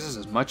exercises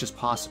as much as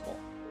possible.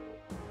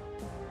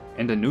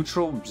 In the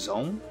neutral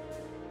zone?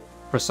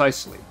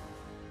 Precisely.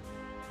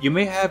 You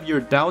may have your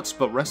doubts,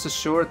 but rest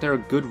assured there are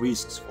good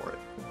reasons for it.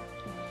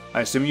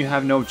 I assume you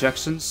have no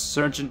objections,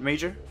 Sergeant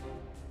Major?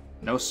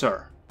 No,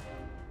 sir.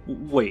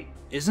 Wait,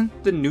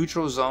 isn't the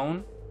neutral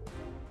zone?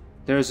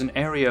 There's an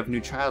area of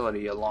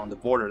neutrality along the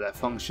border that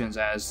functions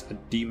as a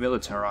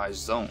demilitarized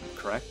zone,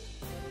 correct?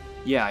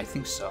 Yeah, I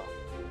think so.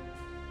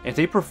 If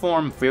they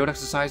perform field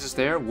exercises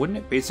there, wouldn't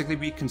it basically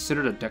be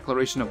considered a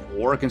declaration of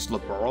war against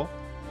Liberal?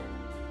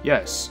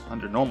 Yes,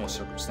 under normal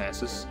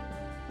circumstances.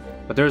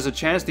 But there is a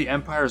chance the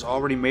Empire has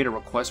already made a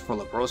request for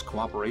Liberal's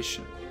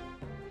cooperation.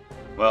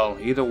 Well,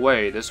 either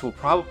way, this will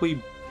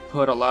probably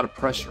put a lot of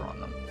pressure on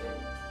them.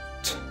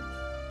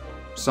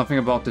 Something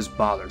about this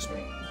bothers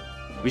me.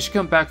 We should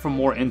come back for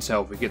more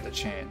intel if we get the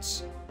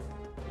chance.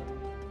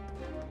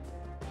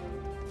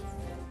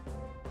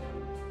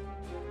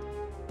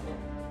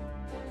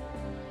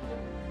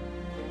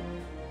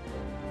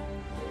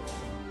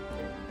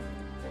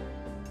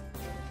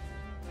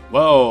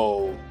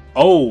 Whoa!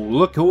 Oh,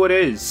 look who it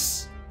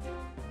is!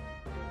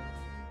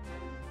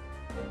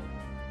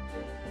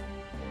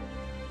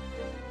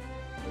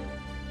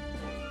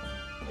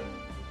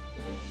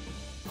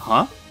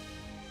 Huh?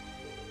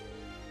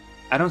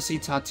 I don't see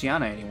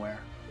Tatiana anywhere.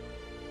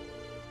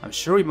 I'm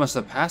sure we must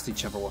have passed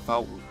each other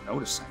without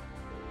noticing.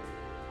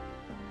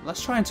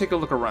 Let's try and take a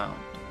look around.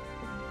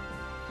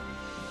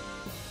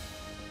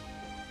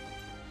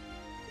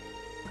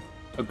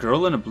 A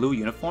girl in a blue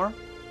uniform?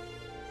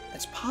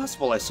 It's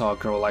possible I saw a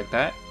girl like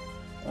that.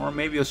 Or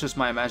maybe it was just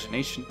my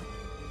imagination.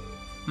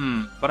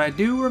 But I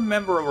do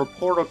remember a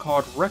reporter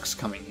called Rex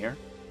coming here.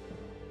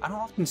 I don't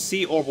often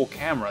see orbital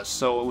cameras,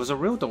 so it was a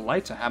real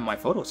delight to have my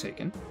photo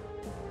taken.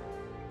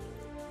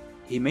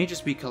 He may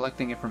just be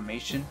collecting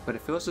information, but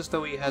it feels as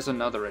though he has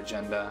another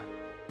agenda.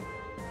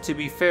 To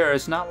be fair,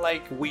 it's not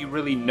like we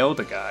really know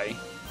the guy.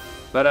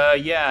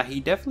 But yeah, he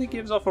definitely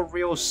gives off a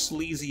real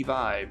sleazy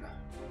vibe.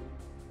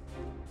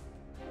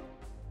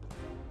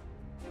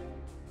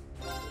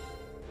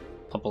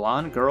 A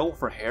blonde girl with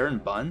her hair in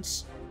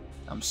buns?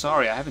 I'm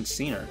sorry, I haven't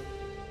seen her.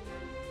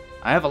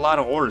 I have a lot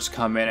of orders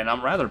come in and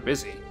I'm rather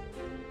busy.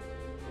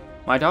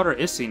 My daughter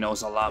Issy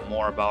knows a lot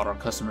more about our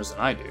customers than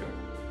I do,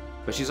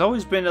 but she's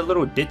always been a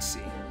little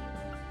ditzy.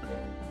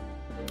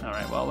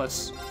 Alright, well,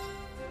 let's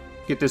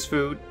get this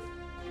food.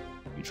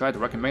 You tried the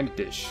recommended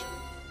dish.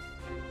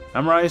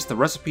 Memorize the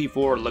recipe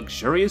for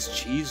luxurious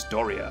cheese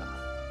Doria.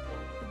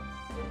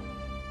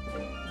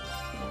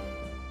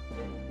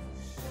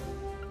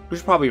 We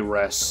should probably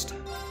rest.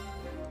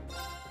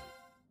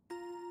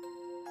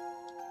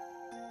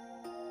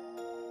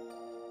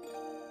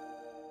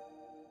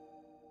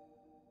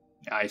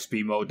 Ice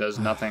speed mode does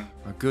nothing.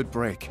 A good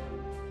break.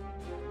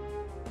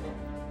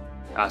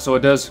 So it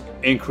does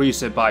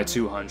increase it by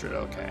 200,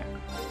 okay.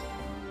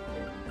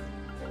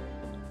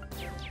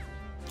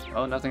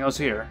 Well, nothing else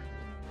here.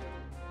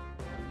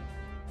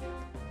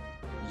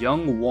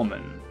 Young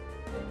woman.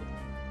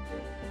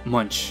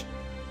 Munch.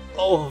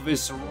 Oh,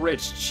 this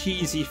rich,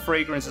 cheesy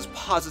fragrance is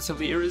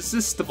positively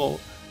irresistible.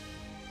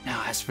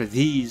 Now, as for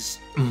these...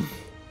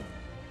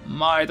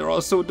 my, they're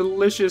all so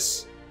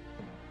delicious.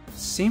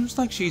 Seems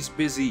like she's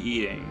busy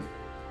eating.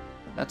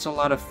 That's a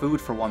lot of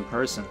food for one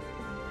person.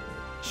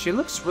 She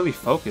looks really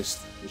focused.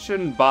 It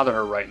shouldn't bother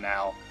her right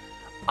now.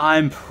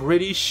 I'm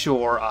pretty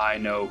sure I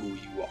know who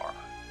you are.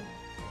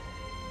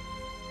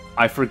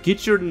 I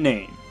forget your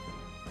name,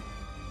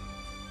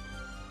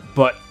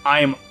 but I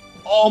am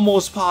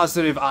almost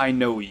positive I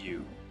know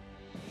you.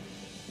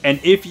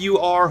 And if you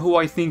are who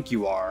I think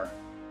you are,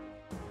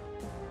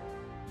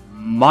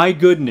 my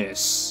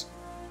goodness,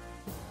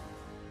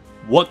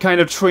 what kind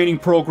of training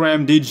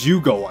program did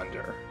you go under?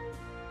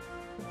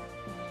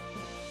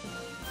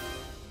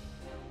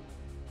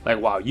 Like,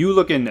 wow, you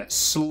looking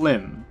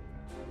slim.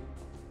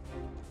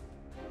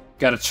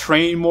 Gotta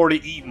train more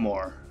to eat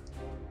more,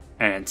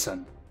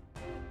 Anson.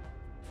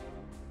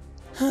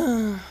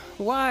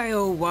 Why,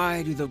 oh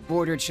why do the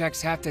border checks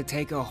have to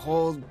take a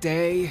whole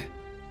day?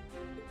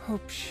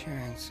 Hope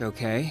Sharon's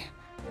okay.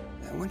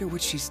 I wonder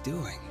what she's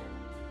doing.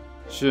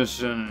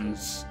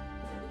 Shushins.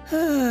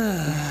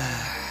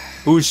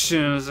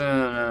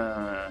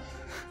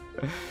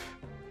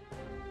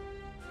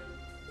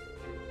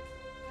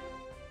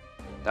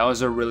 That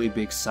was a really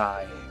big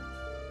sigh.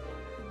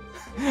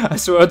 I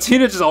swear,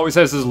 Tina just always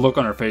has this look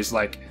on her face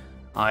like,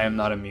 I am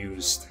not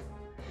amused.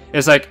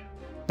 It's like,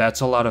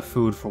 that's a lot of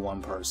food for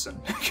one person.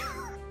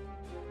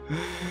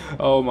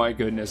 Oh my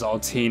goodness,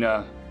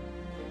 Altina.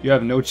 You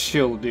have no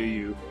chill, do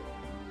you?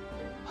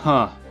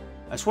 Huh.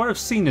 I swear I've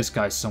seen this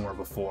guy somewhere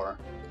before.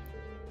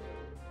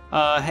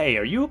 Hey,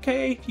 are you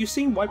okay? You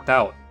seem wiped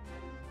out.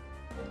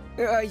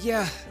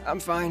 Yeah, I'm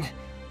fine.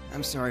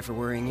 I'm sorry for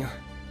worrying you.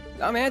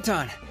 I'm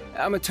Anton.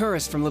 I'm a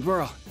tourist from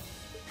Liberl.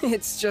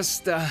 It's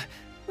just,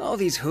 all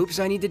these hoops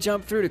I need to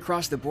jump through to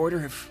cross the border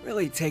have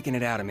really taken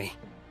it out of me.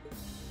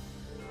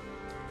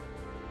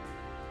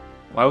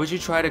 Why would you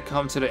try to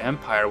come to the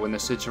Empire when the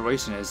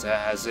situation is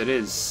as it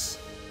is?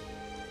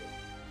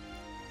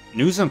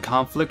 News on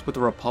conflict with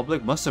the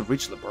Republic must have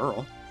reached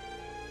Liberl.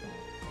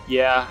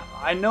 Yeah,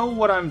 I know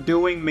what I'm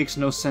doing makes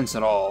no sense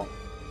at all.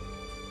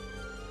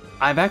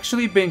 I've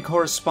actually been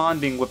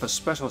corresponding with a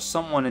special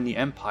someone in the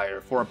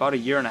Empire for about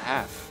 1.5 years.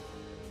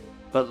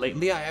 But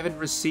lately I haven't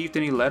received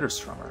any letters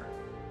from her.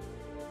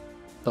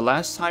 The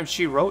last time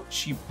she wrote,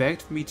 she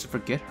begged me to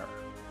forget her.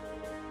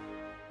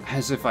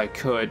 As if I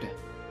could.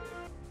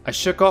 I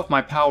shook off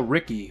my pal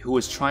Ricky, who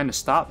was trying to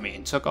stop me,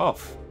 and took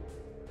off.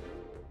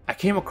 I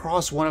came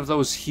across one of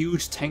those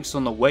huge tanks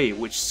on the way,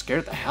 which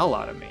scared the hell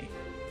out of me.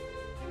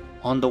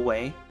 On the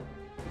way?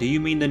 Do you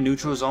mean the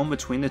neutral zone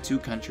between the two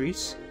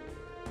countries?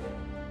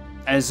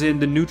 As in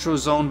the neutral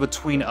zone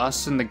between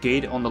us and the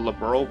gate on the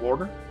Liberl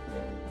border?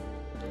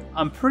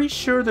 I'm pretty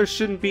sure there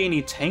shouldn't be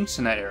any tanks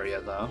in that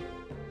area, though.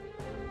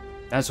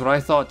 That's what I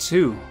thought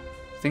too.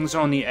 Things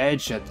are on the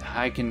edge at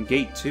Hagen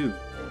Gate too.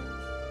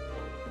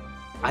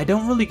 I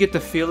don't really get the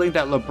feeling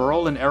that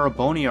Liberl and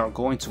Erebonia are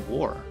going to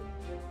war.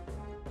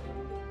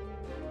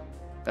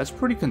 That's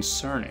pretty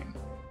concerning.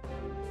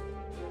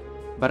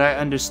 But I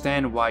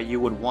understand why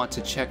you would want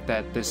to check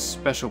that this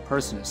special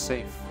person is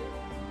safe.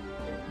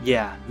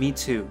 Yeah, me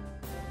too.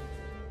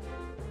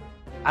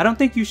 I don't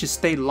think you should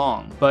stay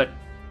long, but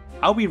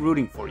I'll be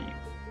rooting for you.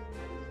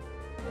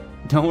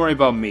 Don't worry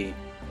about me.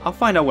 I'll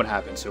find out what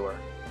happened to her.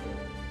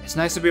 It's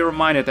nice to be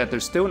reminded that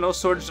there's still no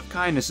shortage of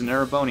kindness in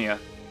Erebonia.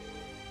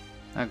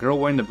 That girl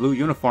wearing the blue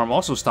uniform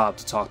also stopped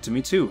to talk to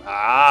me too.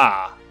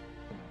 Ah!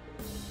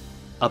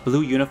 A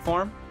blue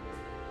uniform?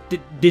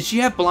 Did she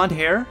have blonde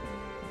hair?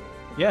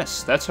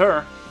 Yes, that's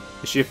her.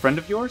 Is she a friend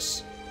of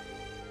yours?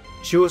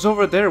 She was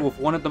over there with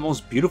one of the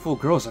most beautiful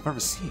girls I've ever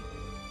seen.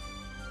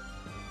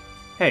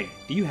 Hey,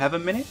 do you have a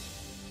minute?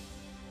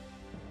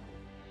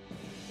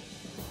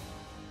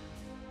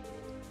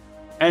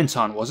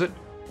 Anton, was it?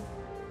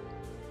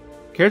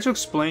 Care to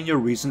explain your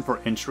reason for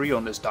entry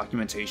on this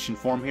documentation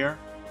form here?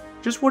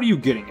 Just what are you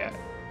getting at?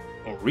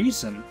 A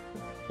reason?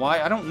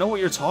 Why, I don't know what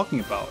you're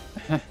talking about.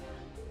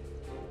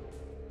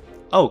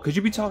 Oh, could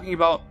you be talking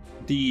about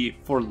the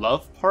for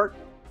love part?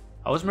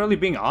 I was merely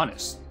being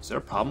honest. Is there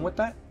a problem with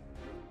that?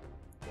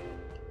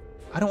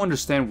 I don't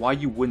understand why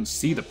you wouldn't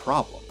see the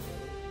problem.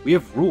 We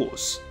have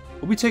rules.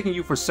 We'll be taking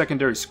you for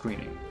secondary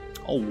screening.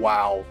 Oh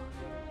wow.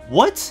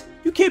 What?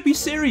 You can't be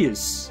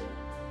serious.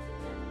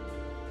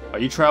 Are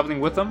you traveling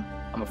with them?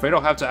 I'm afraid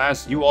I'll have to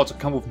ask you all to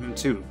come with him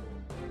too.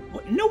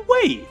 What? No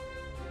way!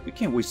 We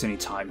can't waste any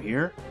time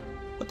here.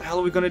 What the hell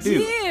are we gonna do?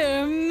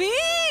 Dear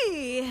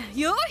me!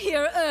 You're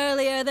here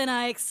earlier than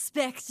I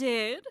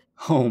expected.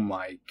 Oh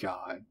my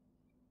god.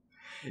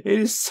 It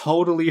is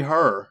totally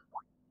her.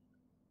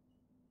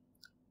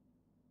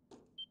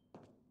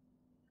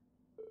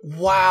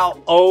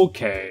 Wow,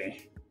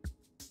 okay.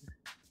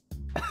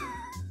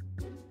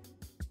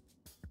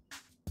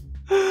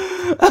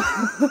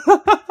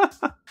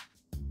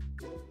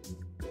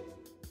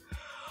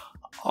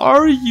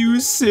 Are you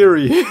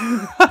serious?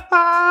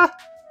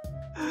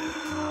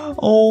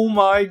 Oh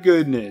my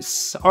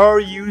goodness. Are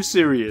you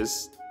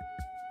serious?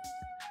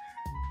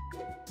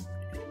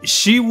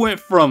 She went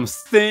from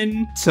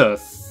thin to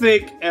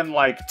thick in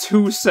like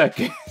 2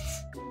 seconds.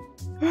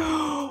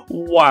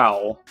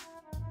 Wow.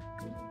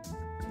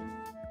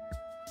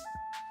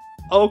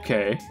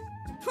 Okay.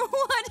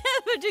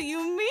 Whatever do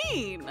you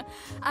mean?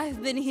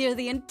 I've been here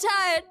the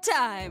entire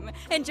time,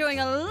 enjoying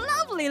a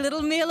lovely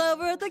little meal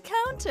over at the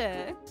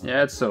counter.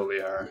 Yeah, it's totally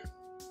her.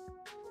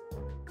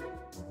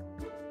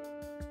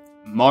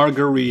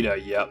 Margarita,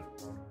 yep.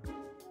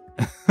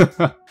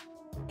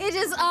 It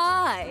is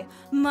I,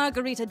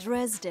 Margarita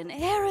Dresden,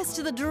 heiress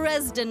to the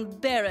Dresden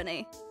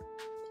barony.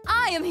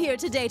 I am here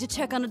today to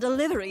check on a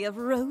delivery of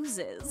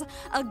roses,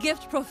 a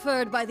gift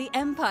preferred by the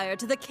Empire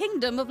to the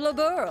Kingdom of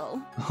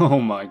Liberl.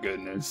 Oh my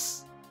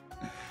goodness.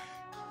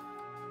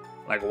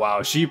 Like,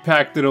 wow, she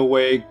packed it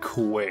away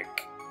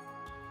quick.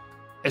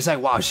 It's like,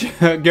 wow, she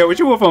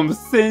went from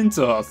thin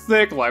to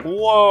thick, like,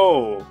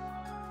 whoa.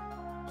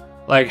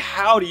 Like,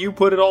 how do you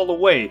put it all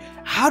away?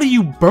 How do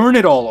you burn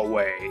it all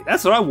away?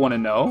 That's what I want to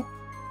know.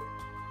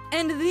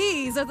 And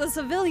these are the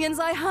civilians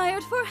I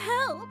hired for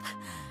help.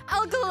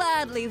 I'll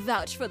gladly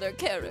vouch for their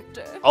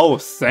character. Oh,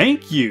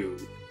 thank you.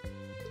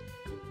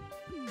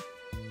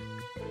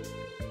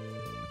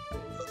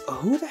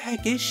 Who the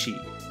heck is she?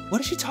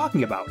 What is she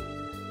talking about?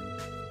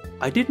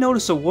 I did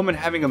notice a woman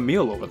having a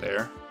meal over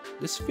there.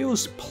 This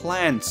feels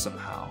planned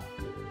somehow.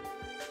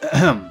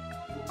 Ahem.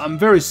 I'm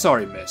very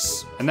sorry,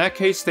 miss. In that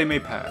case, they may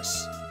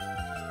pass.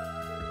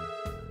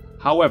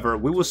 However,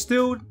 we will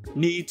still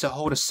need to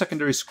hold a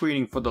secondary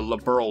screening for the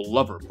liberal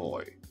lover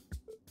boy.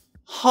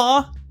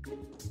 Huh?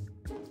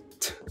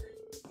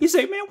 You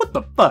say, man, what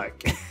the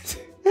fuck?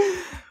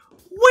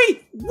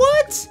 Wait,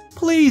 what?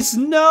 Please,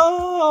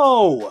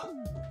 no!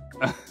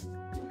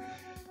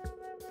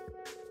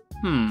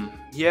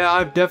 Yeah,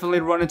 I've definitely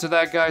run into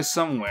that guy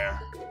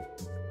somewhere.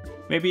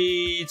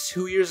 Maybe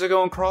 2 years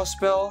ago in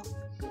Crossbell?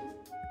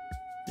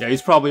 Yeah,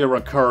 he's probably a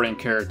recurring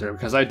character,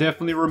 because I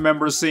definitely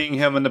remember seeing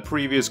him in the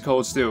previous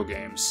Cold Steel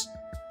games.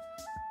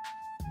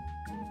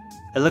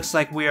 It looks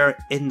like we are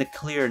in the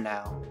clear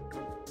now.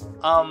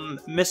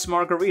 Miss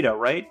Margarita,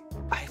 right?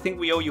 I think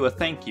we owe you a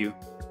thank you.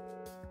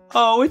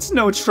 Oh, it's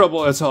no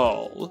trouble at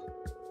all.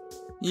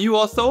 You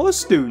are Thor's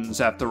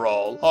students, after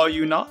all, are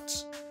you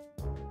not?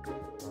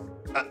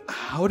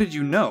 How did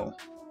you know?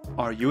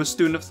 Are you a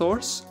student of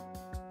Thor's?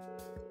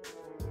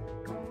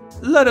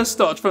 Let us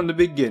start from the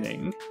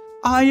beginning.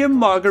 I am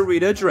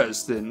Margarita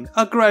Dresden,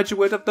 a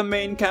graduate of the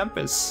main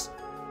campus.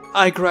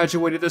 I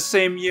graduated the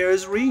same year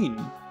as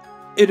Reen.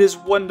 It is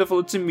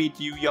wonderful to meet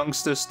you,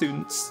 youngster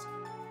students.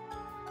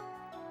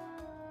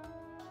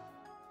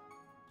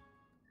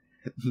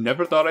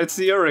 Never thought I'd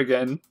see her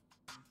again.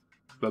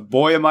 But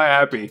boy am I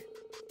happy.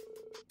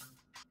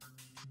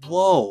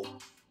 Whoa.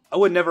 I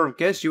would never have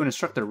guessed you and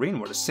Instructor Reen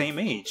were the same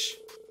age.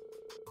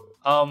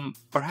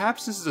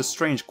 Perhaps this is a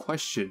strange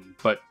question,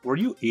 but were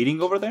you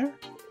eating over there?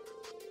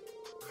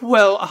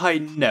 Well, I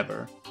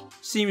never.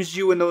 Seems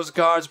you and those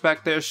guards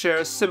back there share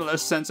a similar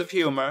sense of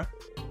humor.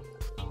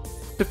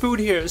 The food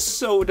here is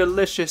so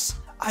delicious,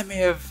 I may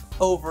have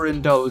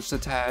overindulged a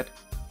tad.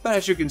 But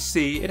as you can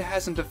see, it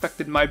hasn't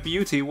affected my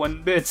beauty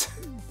one bit.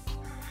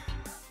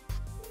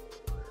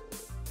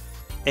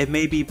 It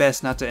may be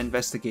best not to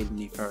investigate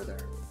any further.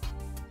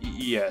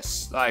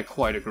 Yes, I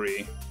quite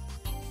agree.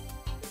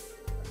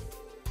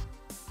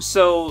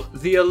 So,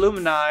 the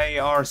alumni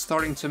are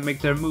starting to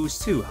make their moves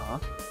too, huh?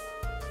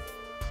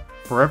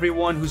 For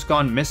everyone who's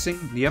gone missing,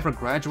 the other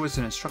graduates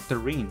and Instructor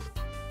Reen.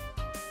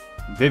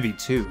 Vivi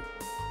too.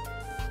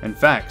 In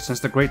fact, since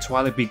the Great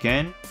Twilight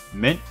began,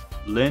 Mint,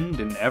 Lind,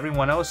 and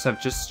everyone else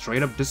have just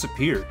straight up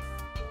disappeared.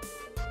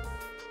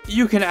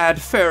 You can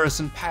add Ferris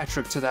and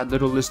Patrick to that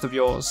little list of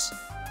yours.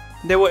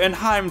 They were in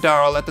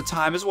Heimdall at the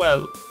time as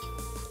well.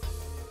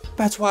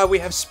 That's why we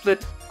have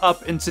split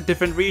up into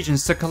different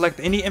regions to collect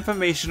any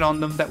information on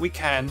them that we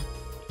can.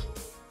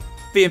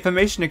 The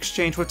information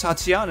exchange with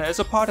Tatiana is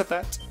a part of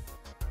that.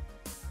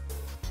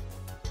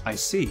 I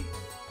see.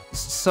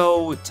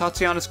 So,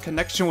 Tatiana's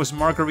connection was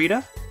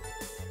Margarita?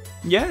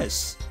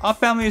 Yes, our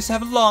families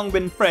have long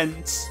been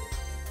friends.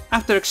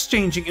 After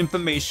exchanging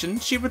information,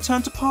 she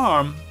returned to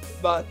Parm,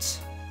 but...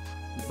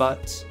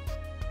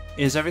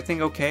 Is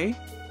everything okay?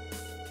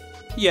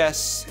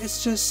 Yes,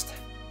 it's just...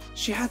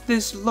 She had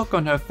this look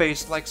on her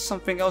face like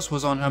something else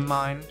was on her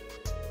mind.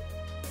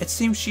 It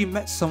seems she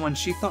met someone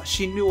she thought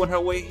she knew on her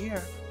way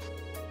here.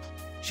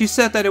 She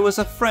said that it was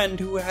a friend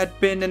who had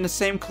been in the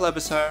same club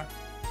as her.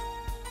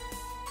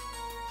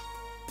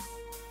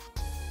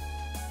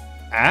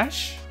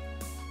 Ash?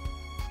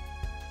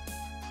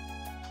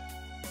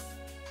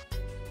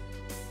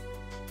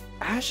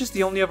 Ash is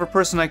the only other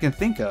person I can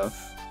think of.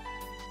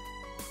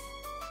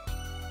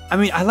 I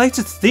mean, I like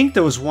to think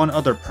there was one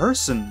other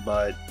person,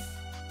 but...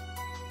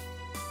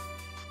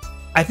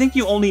 I think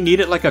you only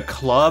needed like a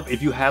club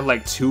if you had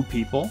like 2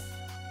 people.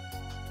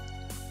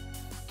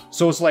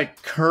 So it's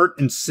like Kurt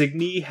and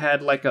Signy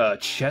had like a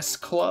chess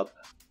club.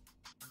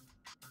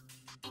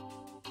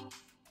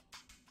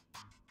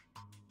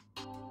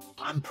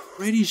 I'm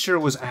pretty sure it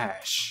was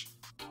Ash.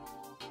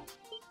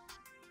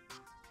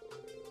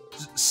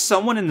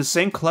 Someone in the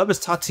same club as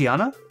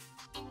Tatiana?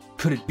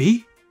 Could it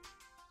be?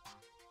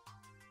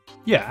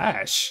 Yeah,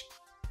 Ash.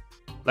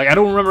 Like, I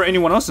don't remember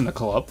anyone else in the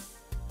club.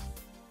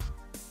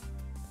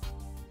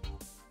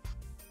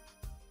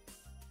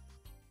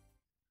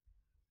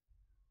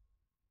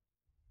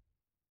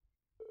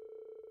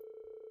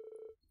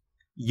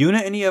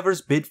 Yuna and the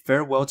others bid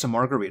farewell to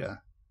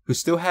Margarita, who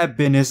still had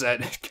business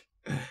at...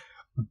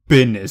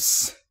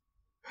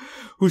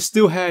 Who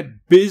still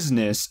had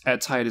business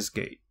at Titus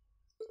Gate.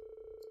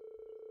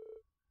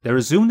 They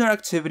resumed their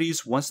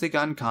activities once they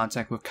got in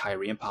contact with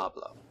Kyrie and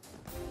Pablo.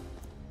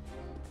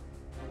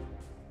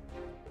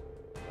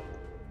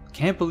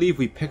 Can't believe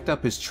we picked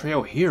up his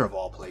trail here of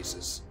all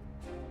places.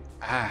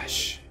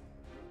 Ash.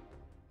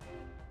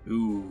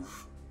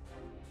 Oof.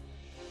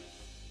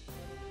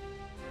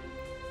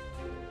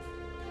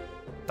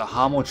 The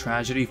HAMEL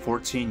tragedy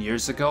 14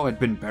 years ago had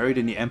been buried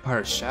in the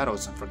Empire's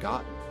shadows and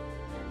forgotten.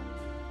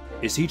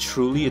 Is he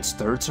truly its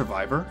 3rd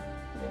survivor?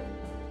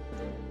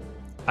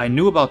 I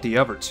knew about the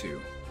other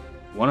 2.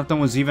 One of them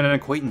was even an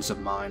acquaintance of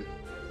mine.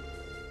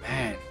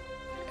 Man,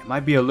 it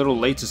might be a little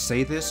late to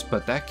say this,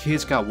 but that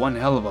kid's got one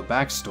hell of a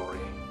backstory.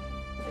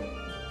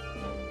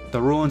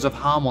 The ruins of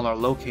HAMEL are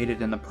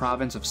located in the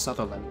province of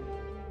Sutherland.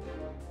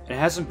 It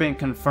hasn't been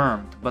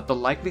confirmed, but the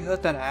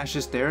likelihood that Ash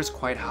is there is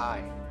quite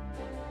high.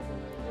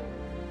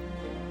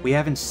 We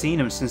haven't seen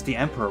him since the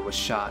Emperor was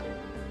shot.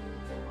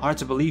 Hard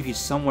to believe he's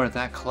somewhere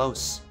that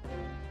close.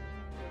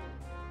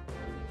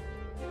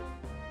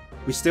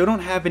 We still don't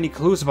have any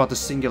clues about the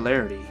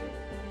Singularity,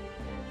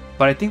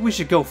 but I think we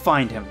should go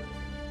find him.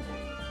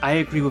 I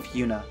agree with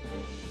Yuna.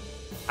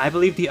 I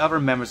believe the other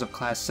members of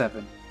Class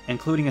 7,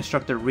 including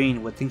Instructor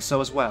Reen, would think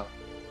so as well.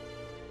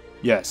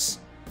 Yes,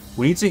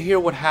 we need to hear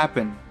what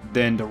happened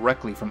then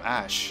directly from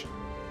Ash.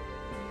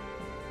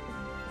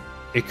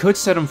 It could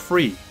set him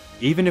free,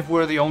 even if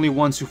we're the only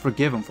ones who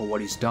forgive him for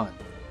what he's done.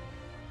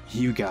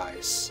 You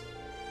guys.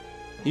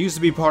 He used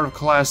to be part of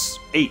Class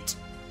 8,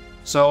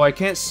 so I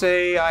can't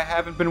say I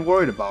haven't been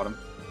worried about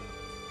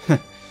him.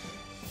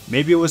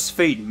 Maybe it was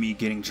fate me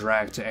getting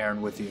dragged to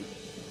Aaron with you.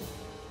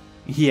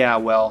 Yeah,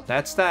 well,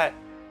 that's that.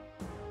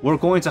 We're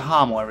going to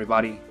HAMEL,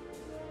 everybody.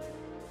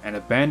 An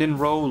abandoned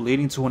road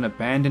leading to an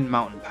abandoned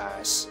mountain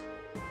pass.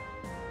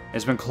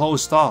 It's been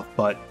closed off,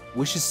 but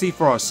we should see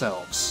for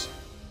ourselves.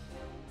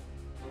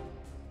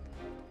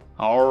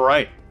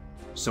 Alright,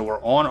 so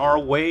we're on our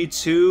way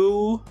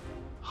to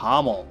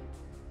HAMEL.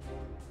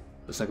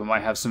 Looks like we might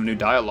have some new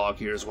dialogue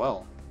here as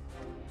well.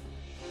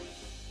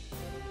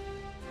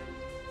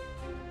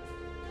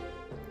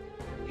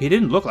 He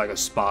didn't look like a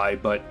spy,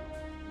 but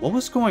what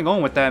was going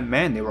on with that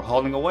man they were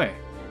hauling away?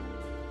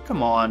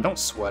 Come on, don't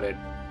sweat it.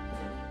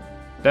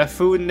 That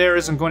food in there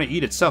isn't going to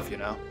eat itself, you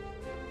know.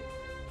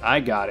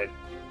 I got it.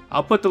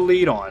 I'll put the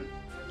lead on.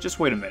 Just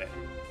wait a minute.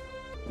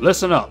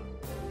 Listen up.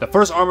 The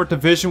 1st Armored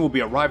Division will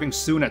be arriving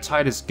soon at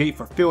Titus Gate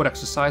for field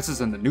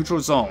exercises in the neutral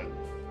zone.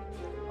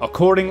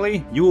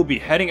 Accordingly, you will be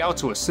heading out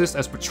to assist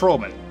as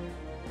patrolmen.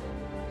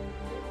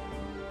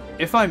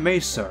 If I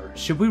may, sir,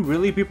 should we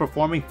really be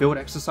performing field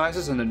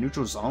exercises in the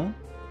neutral zone?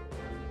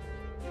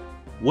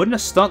 Wouldn't a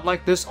stunt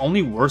like this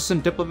only worsen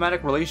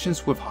diplomatic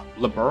relations with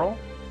Liberl?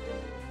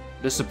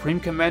 Does Supreme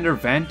Commander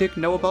Van Dyck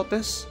know about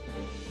this?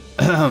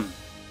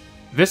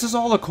 This is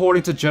all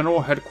according to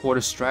General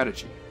Headquarters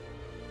strategy.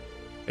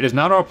 It is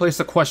not our place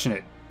to question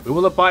it. We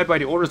will abide by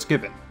the orders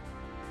given.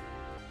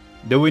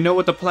 Do we know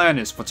what the plan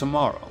is for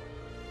tomorrow?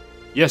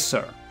 Yes,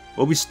 sir.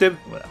 We'll be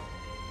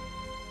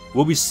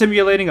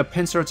simulating a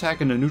pincer attack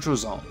in the neutral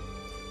zone.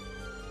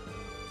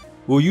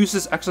 We'll use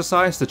this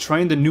exercise to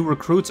train the new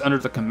recruits under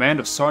the command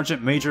of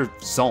Sergeant Major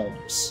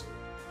Zolms.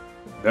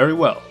 Very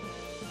well.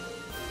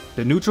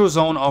 The neutral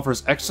zone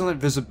offers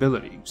excellent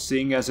visibility,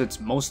 seeing as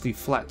it's mostly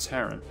flat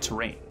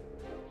terrain.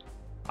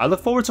 I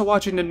look forward to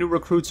watching the new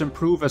recruits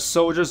improve as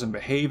soldiers and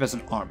behave as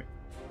an army.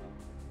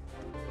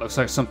 Looks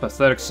like some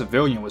pathetic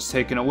civilian was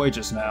taken away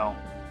just now.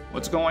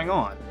 What's going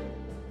on?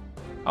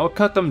 I would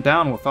cut them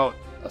down without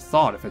a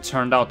thought if it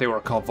turned out they were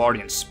a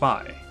Calvardian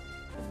spy.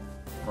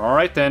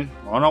 Alright then,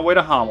 we're on our way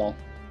to HAMEL.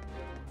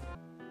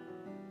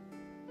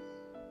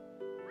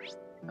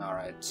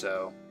 Alright,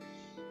 so...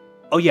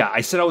 Oh yeah,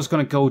 I said I was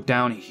gonna go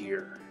down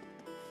here.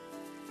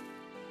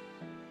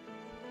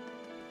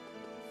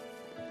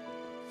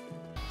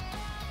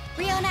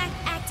 Rion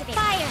activate.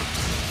 Fire!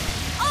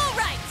 All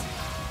right!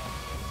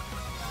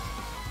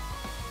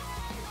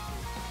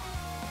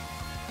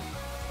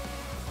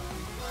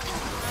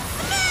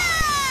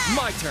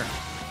 My turn.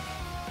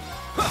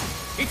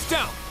 Huh, it's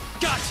down.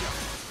 Gotcha.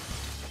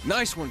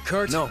 Nice one,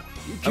 Kurt. No,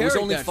 You I was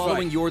carried only that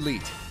following fight. your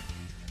lead.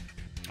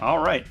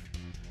 Alright.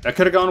 That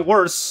could have gone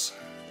worse.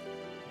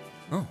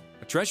 Oh,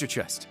 a treasure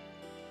chest.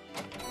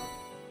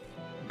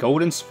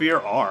 Golden Sphere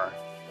R.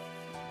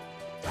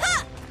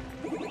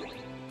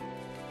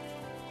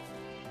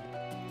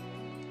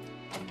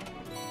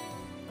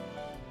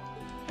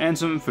 And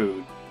some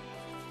food.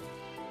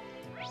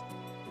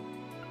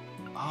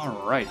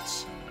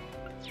 Alright.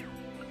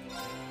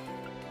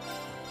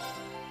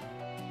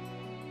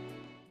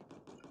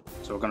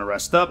 So we're gonna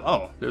rest up.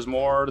 Oh, there's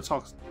more to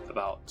talk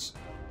about.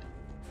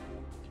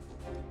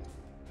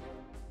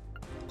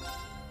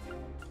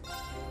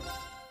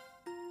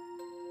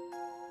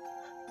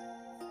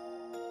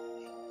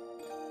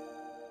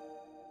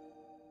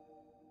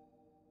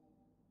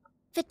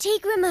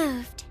 Fatigue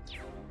removed.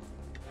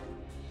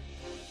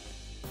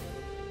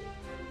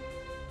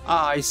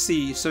 Ah, I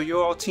see. So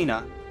you're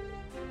Altina.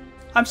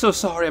 I'm so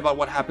sorry about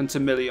what happened to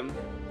Milliam.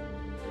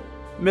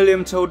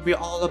 Milliam told me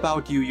all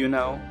about you, you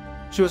know.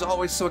 She was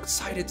always so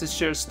excited to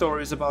share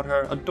stories about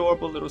her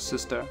adorable little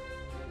sister.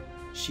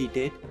 She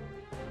did?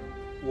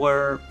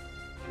 Were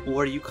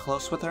you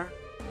close with her?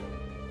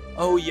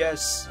 Oh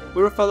yes,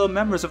 we were fellow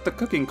members of the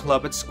cooking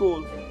club at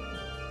school.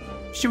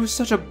 She was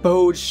such a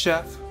bold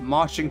chef,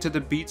 marching to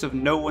the beats of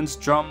no one's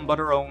drum but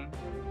her own.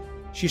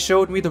 She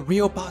showed me the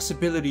real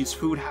possibilities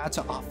food had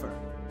to offer.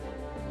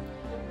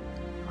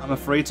 I'm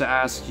afraid to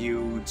ask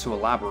you to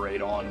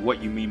elaborate on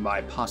what you mean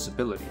by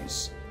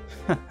possibilities.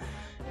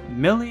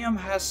 Milliam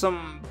has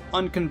some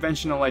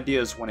unconventional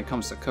ideas when it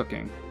comes to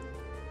cooking.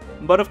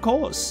 But of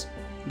course,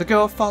 the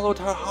girl followed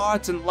her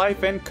heart in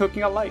life and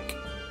cooking alike.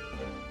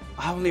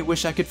 I only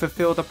wish I could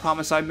fulfill the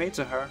promise I made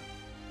to her.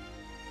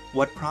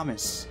 What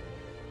promise?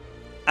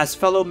 As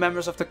fellow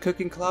members of the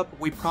cooking club,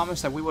 we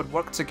promised that we would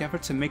work together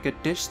to make a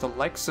dish the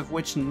likes of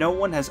which no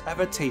one has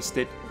ever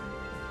tasted.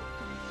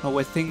 But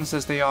with things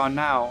as they are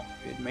now,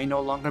 it may no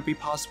longer be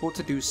possible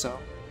to do so.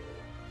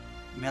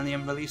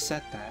 Milliam really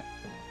said that.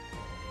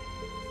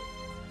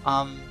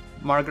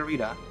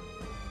 Margarita,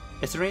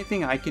 is there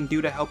anything I can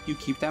do to help you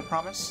keep that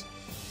promise?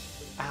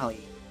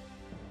 Allie,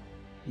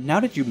 now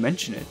that you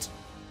mention it,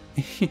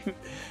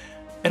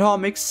 it all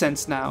makes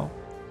sense now.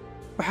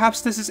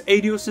 Perhaps this is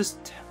Adios'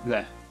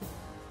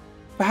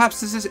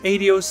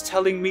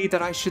 telling me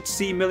that I should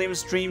see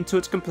Milliam's dream to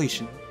its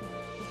completion.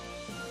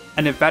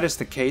 And if that is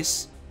the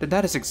case, then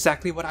that is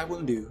exactly what I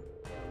will do.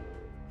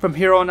 From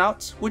here on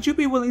out, would you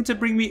be willing to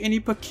bring me any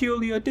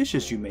peculiar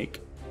dishes you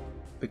make?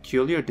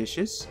 Peculiar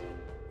dishes?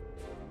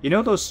 You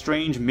know those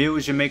strange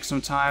meals you make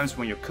sometimes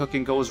when your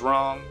cooking goes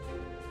wrong?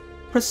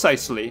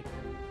 Precisely.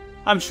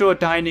 I'm sure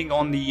dining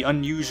on the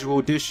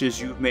unusual dishes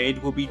you've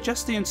made will be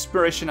just the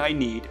inspiration I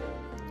need.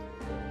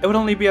 It would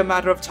only be a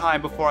matter of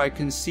time before I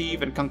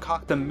conceive and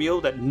concoct a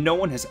meal that no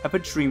one has ever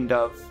dreamed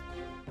of.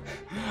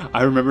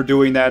 I remember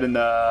doing that in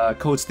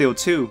Cold Steel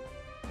 2.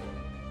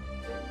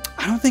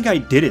 I don't think I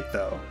did it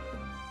though.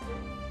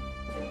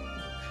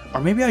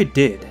 Or maybe I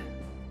did.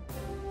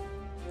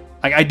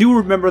 I do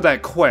remember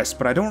that quest,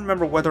 but I don't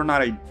remember whether or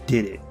not I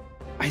did it.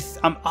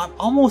 I'm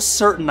almost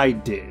certain I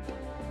did.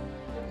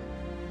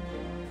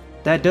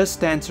 That does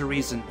stand to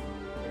reason.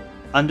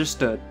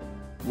 Understood.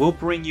 We'll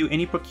bring you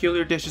any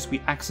peculiar dishes we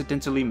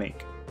accidentally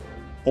make.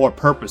 Or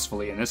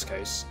purposefully in this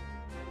case.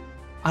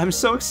 I'm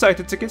so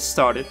excited to get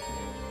started.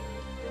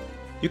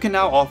 You can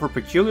now offer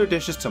peculiar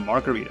dishes to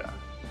Margarita.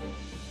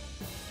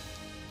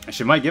 And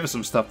she might give us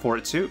some stuff for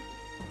it too.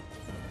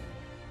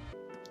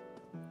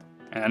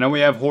 And I know we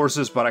have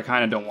horses, but I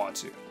kind of don't want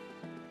to.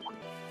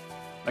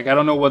 Like, I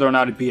don't know whether or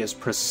not it'd be as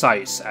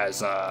precise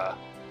as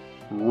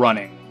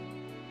running.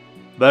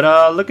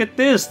 But look at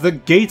this, the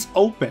gate's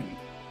open.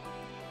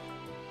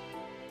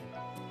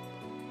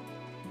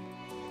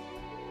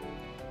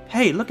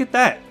 Hey, look at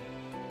that.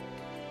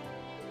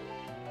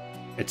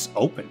 It's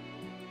open.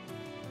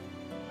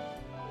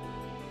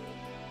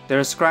 There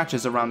are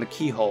scratches around the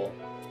keyhole.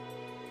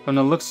 From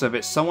the looks of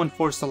it, someone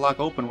forced the lock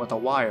open with a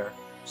wire,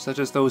 such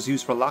as those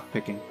used for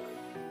lockpicking.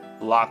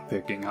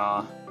 Lockpicking,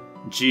 huh?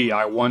 Gee,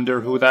 I wonder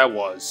who that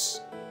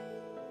was.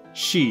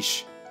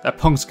 Sheesh, that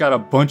punk's got a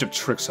bunch of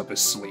tricks up his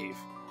sleeve.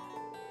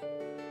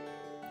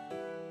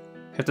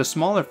 If the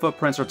smaller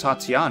footprints are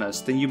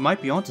Tatiana's, then you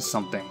might be onto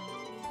something.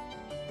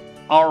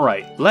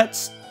 Alright,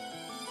 let's...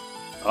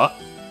 Oh,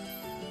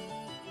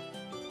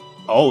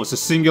 it's a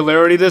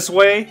singularity this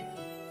way?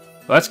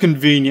 That's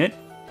convenient.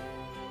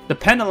 The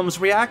pendulum's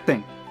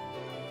reacting.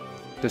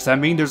 Does that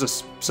mean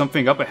there's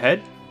something up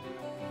ahead?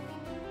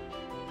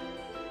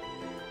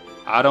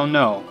 I don't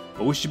know,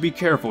 but we should be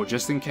careful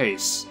just in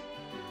case.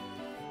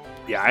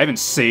 Yeah, I haven't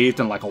saved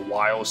in like a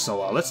while,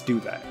 so let's do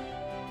that.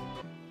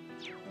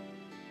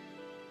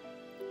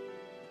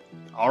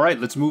 Alright,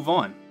 let's move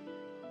on.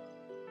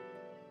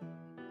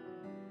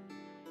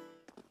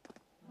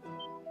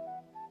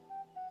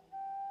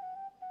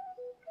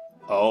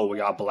 Oh, we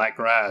got black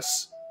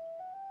grass.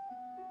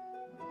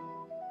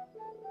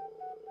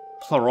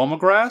 Pleroma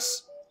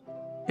grass?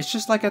 It's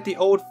just like at the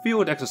old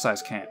field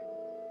exercise camp.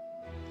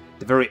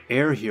 The very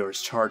air here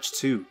is charged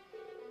too.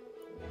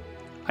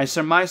 I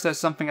surmise that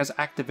something has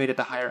activated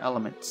the higher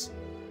elements.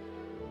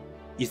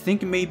 You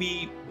think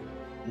maybe...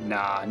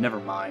 Nah, never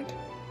mind.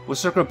 We'll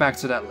circle back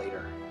to that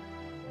later.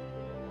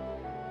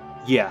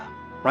 Yeah,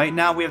 right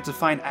now we have to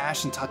find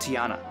Ash and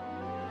Tatiana.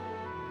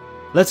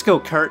 Let's go,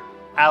 Kurt,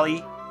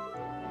 Allie.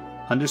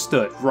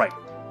 Understood, right.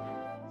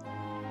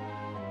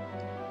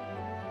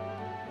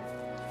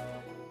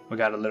 We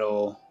got a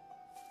little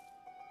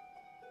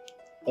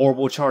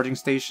orbital charging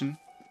station.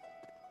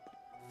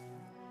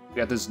 We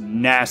got this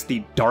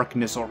nasty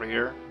darkness over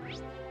here.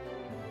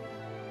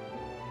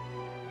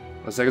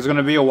 Looks like it's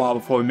gonna be a while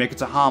before we make it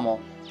to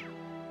HAMEL.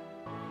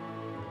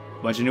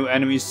 Bunch of new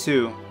enemies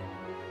too.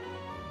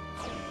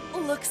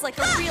 Looks like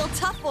a real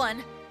tough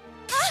one.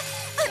 Ah,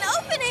 an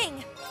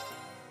opening!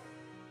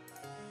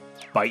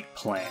 Bite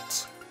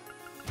plant.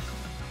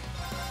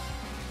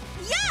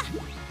 Yeah!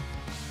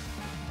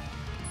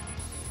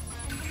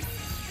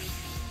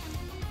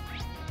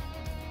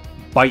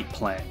 Bite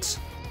plant.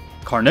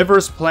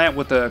 Carnivorous plant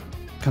with a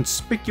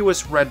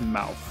conspicuous red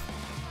mouth.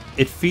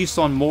 It feasts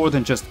on more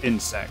than just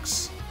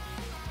insects.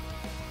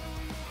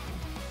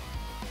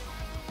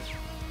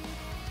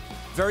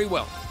 Very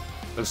well.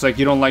 Looks like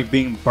you don't like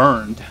being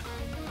burned.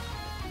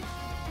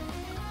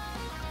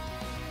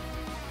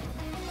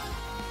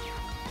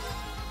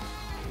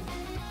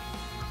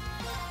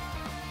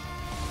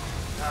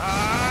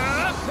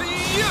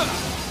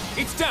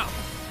 It's down.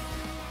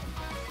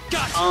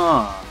 Got it.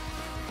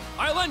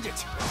 I'll end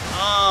it.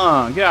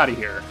 Get out of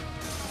here.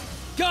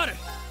 Got it.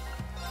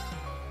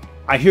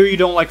 I hear you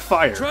don't like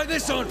fire. Try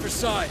this on for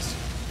size.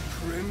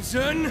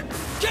 Crimson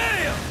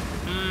Gale.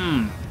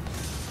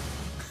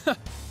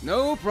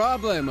 No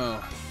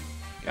problemo.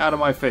 Get out of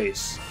my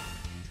face.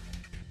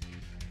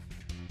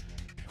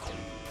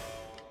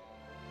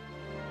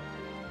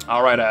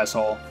 Alright,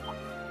 asshole.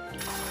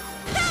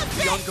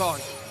 Be on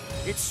guard.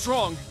 It's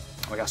strong.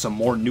 We got some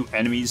more new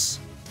enemies.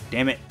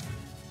 Damn it.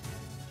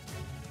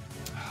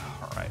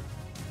 Alright.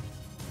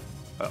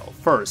 Well,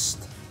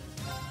 first.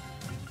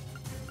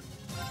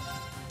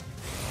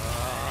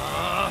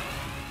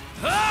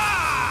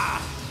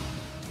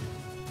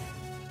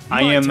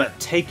 I am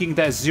taking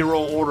that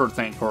zero order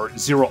thing, or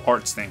zero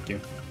arts, thank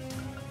you.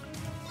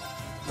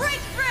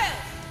 Breakthrough!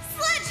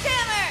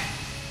 Sledgehammer!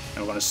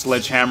 And we're gonna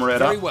sledgehammer it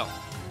Very up. well.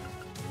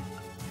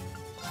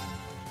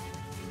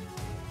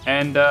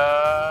 And,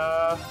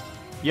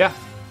 yeah.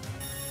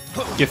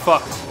 Get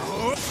fucked.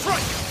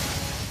 Strike!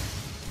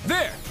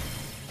 There!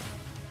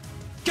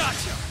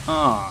 Gotcha!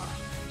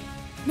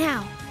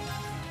 Now.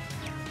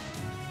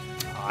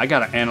 I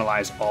gotta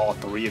analyze all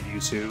three of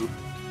you two.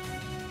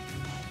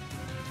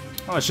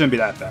 Oh, it shouldn't be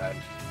that bad.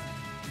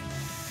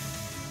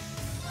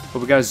 But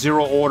we got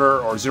zero order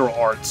or zero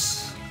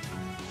arts.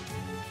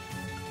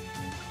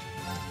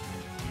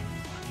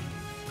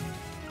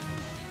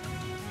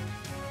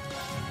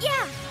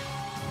 Yeah.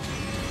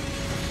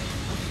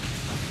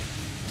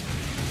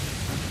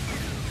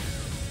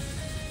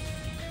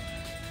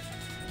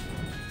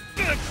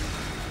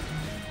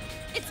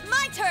 It's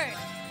my turn!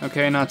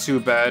 Okay, not too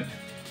bad.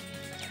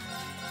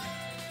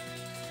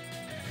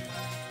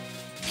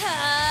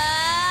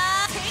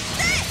 Take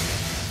this!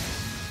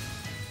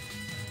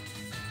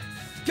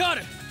 Got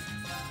it!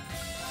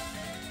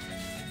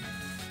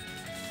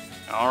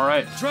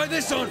 Alright. Try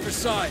this on for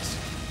size.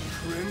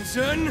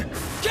 Crimson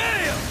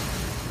Gale!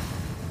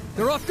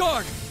 They're off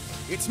guard.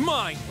 It's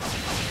mine.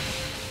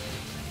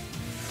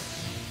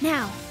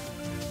 Now.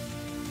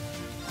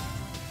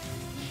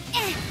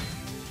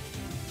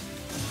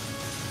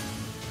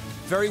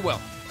 Very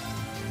well.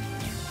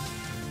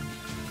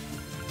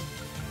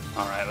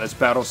 Alright, let's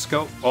battle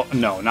scope. Oh,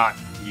 no, not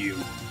you.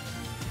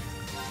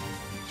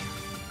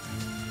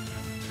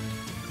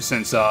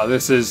 Since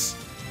this is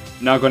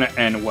not going to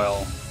end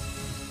well.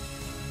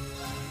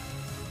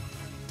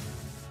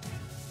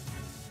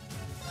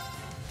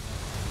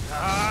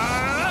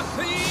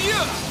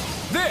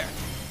 There!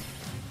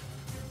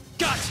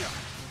 Gotcha!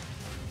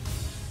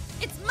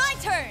 It's my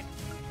turn!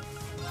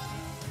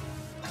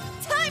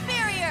 Time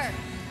barrier!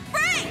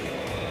 Break!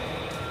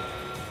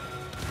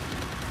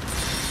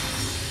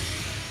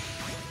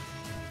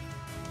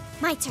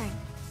 My turn.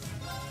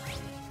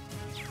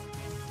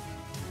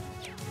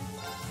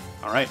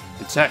 Alright,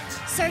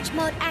 detect. Search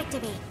mode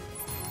activate.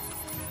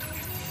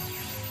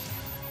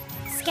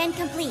 Scan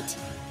complete.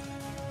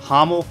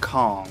 HAMEL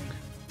Kong.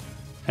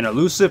 An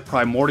elusive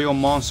primordial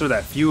monster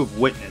that few have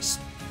witnessed.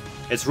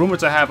 It's rumored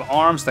to have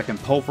arms that can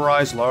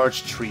pulverize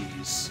large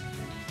trees.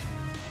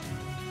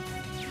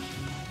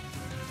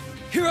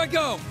 Here I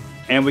go!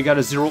 And we got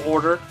a zero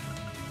order.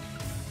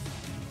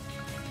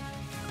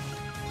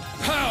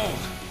 Pow!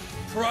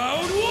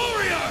 Proud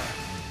warrior!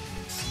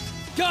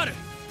 Got it!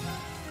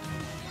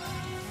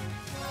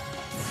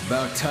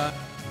 About time.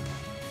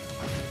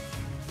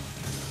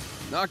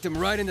 Knocked him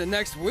right into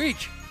next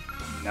week.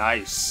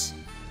 Nice.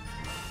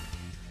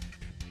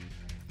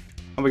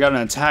 And we got an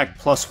attack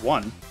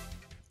 +1.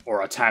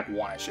 Or attack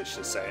 1, I should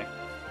say.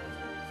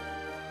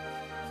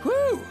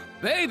 Whew!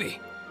 Baby!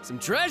 Some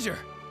treasure!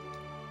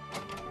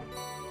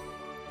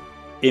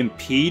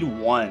 Impede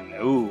 1.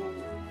 Ooh.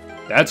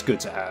 That's good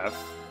to have.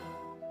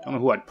 Don't know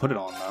who I'd put it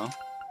on, though.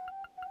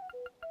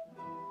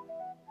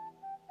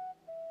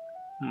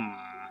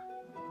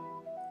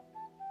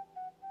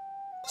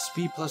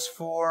 Speed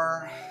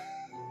 +4.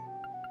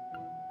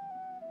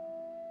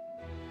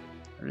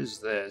 Where is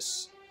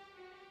this?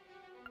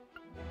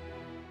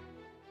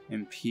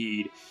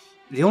 Impede.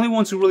 The only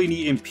ones who really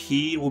need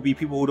impede will be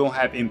people who don't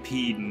have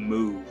impede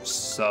moves,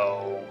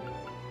 so...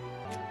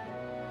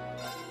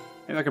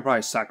 maybe I could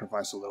probably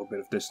sacrifice a little bit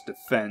of this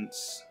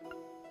defense.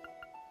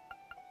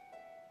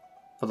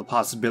 For the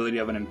possibility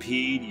of an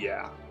impede,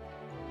 yeah.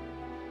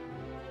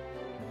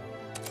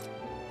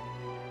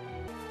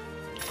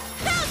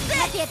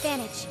 Have the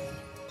advantage.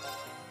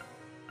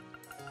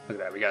 Look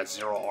at that, we got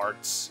 0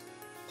 arts.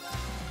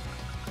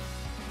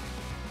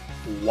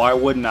 Why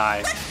wouldn't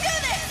I? Let's do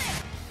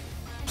this!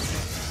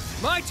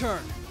 My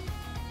turn!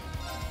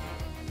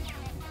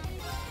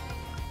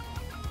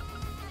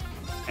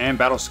 And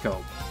battle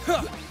scope.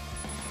 Huh.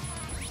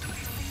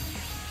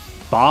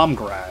 Bomb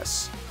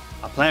grass.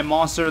 A plant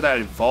monster that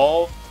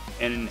evolved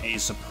in a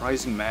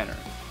surprising manner.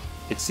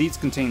 Its seeds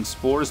contain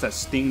spores that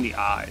sting the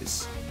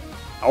eyes.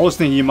 I was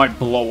thinking you might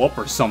blow up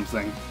or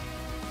something.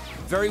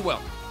 Very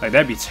well. Like,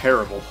 that'd be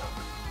terrible.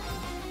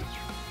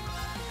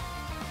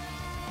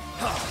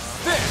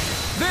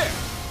 There!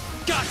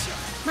 Gotcha!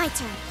 My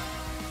turn.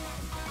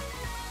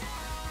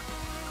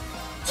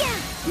 Yeah,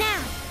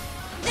 now.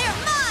 They're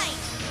mine!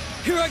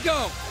 Here I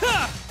go!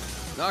 Ha!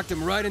 Knocked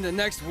him right into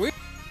next week.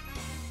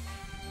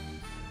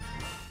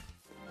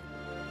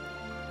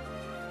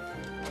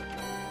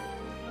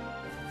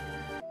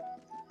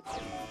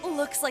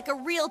 Looks like a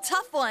real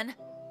tough one.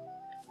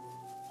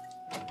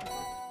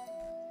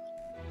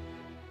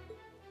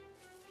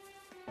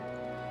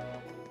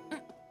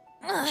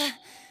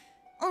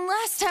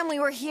 Last we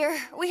were here,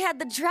 we had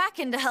the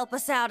Draken to help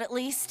us out at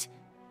least.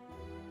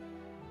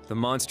 The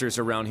monsters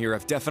around here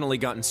have definitely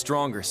gotten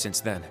stronger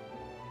since then.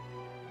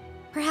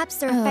 Perhaps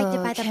they're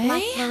affected by the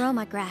black Okay.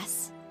 Pleroma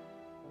grass.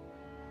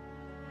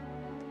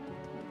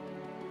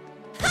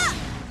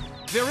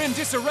 They're in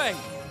disarray!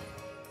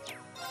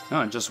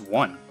 No, just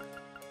one.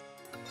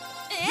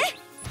 Eh?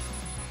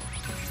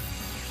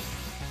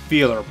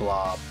 Feeler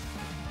Blob.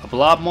 A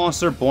blob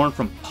monster born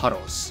from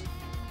puddles.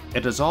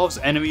 It dissolves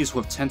enemies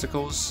with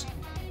tentacles.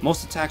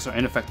 Most attacks are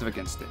ineffective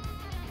against it.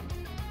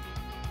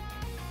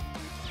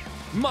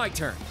 My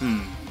turn!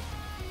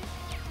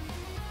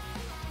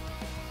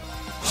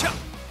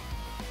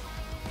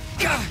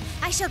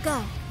 I shall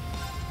go.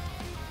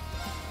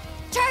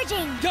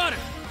 Charging! Got it!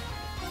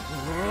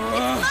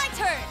 It's my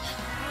turn!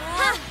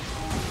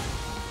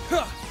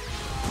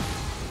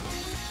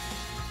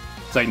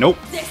 It's like, nope.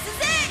 This is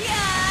it!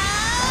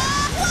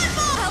 Yeah! One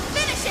more! I'll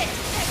finish it!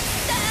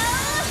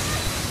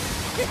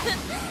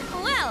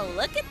 Excel! Well,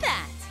 look at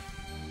that.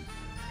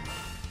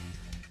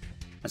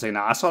 It's like,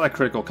 nah, I saw that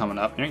critical coming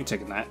up. You ain't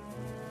taking that.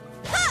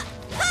 Ha!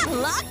 Ha!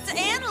 Locked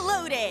and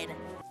loaded!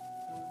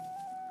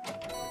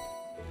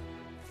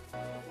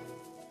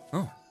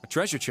 Oh, a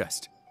treasure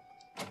chest.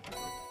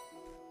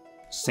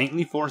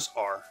 Saintly Force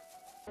R.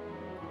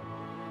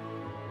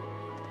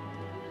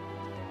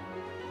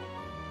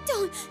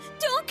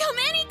 Don't come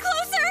any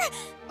closer!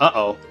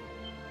 Uh-oh.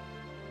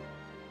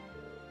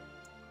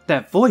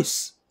 That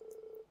voice!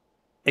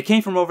 It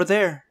came from over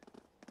there.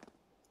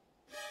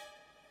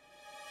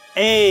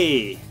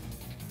 Hey!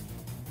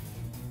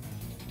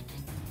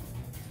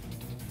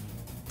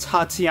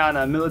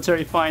 Tatiana,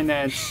 military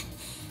finance.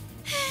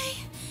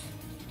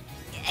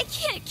 I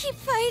can't keep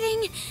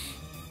fighting.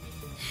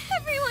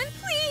 Everyone,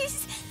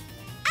 please!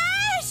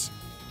 Ash!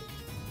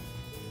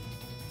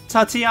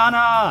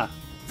 Tatiana!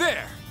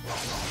 There!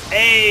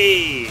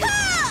 Hey!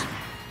 Ah!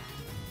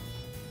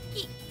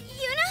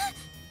 Yuna?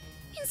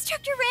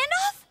 Instructor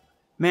Randolph?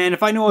 Man,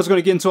 if I knew I was going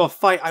to get into a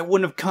fight, I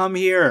wouldn't have come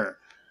here.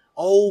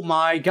 Oh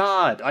my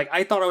god.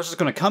 I thought I was just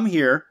going to come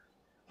here.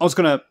 I was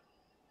going to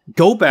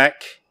go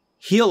back,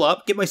 heal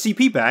up, get my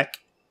CP back,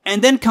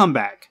 and then come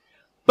back.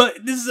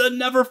 But this is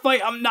another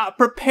fight I'm not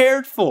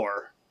prepared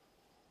for.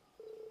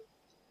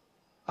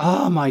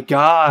 Oh my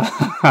god.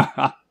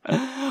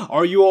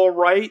 Are you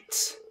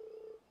alright?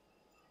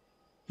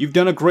 You've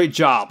done a great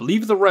job.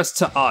 Leave the rest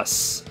to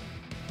us.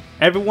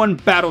 Everyone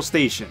battle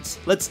stations.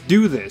 Let's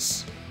do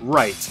this.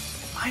 Right.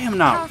 I am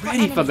not Powerful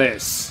ready for enemy.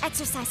 this.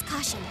 Exercise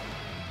caution.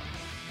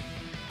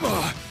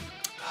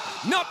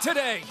 Not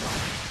today!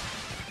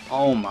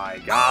 Oh my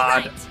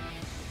god. Right.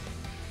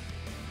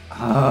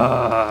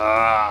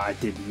 I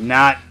did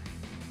not.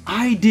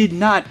 I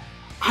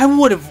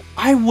would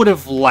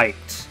have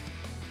liked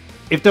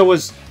if there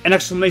was an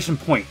exclamation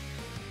point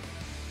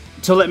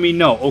to let me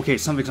know, okay,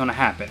 something's gonna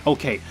happen.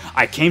 Okay,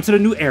 I came to the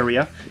new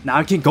area, now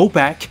I can go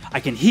back, I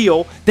can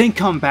heal, then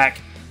come back.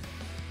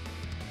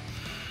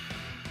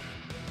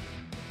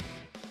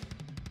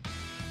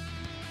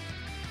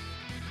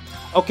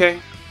 Okay,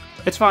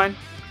 it's fine.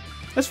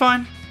 It's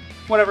fine.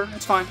 Whatever,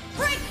 it's fine.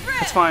 Break through!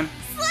 It's fine.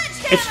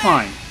 Sledgehammer! It's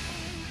fine.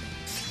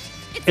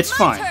 It's my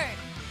fine. turn.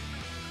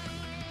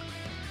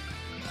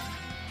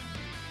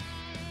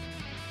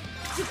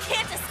 You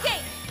can't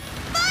escape!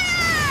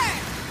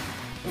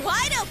 Fire!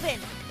 Wide open!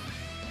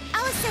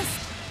 I'll assist.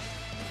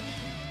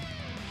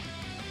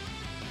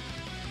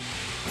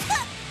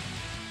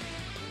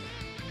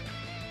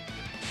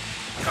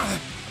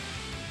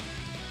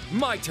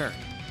 My turn!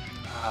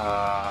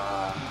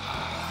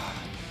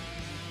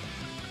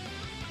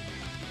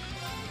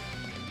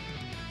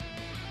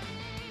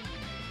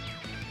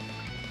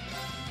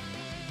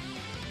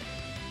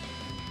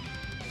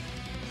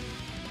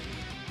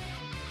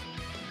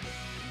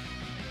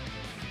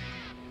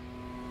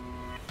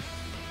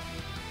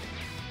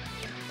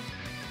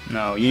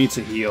 No, you need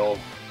to heal.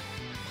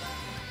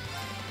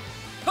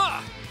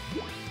 Ha!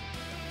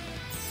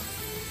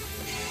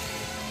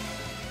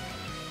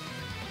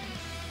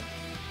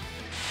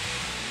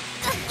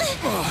 Don't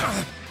give up!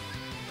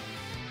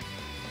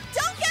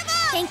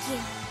 Thank you.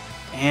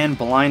 And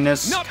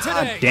blindness. Not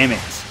God today. damn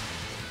it.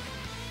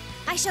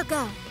 I shall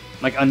go.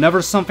 Like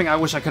another something I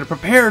wish I could have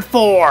prepared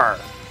for.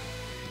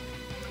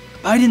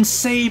 I didn't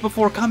save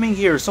before coming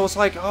here, so it's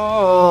like,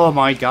 oh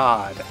my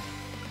god.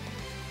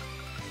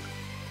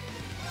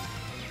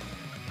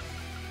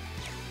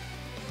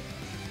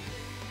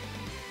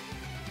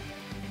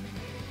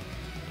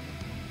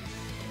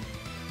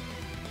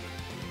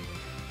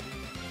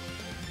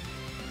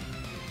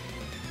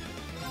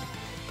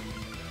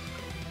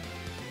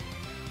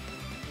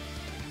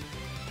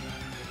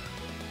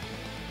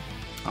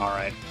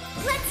 Alright.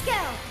 Let's go!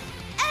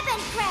 Evan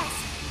Crest!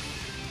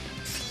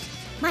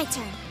 My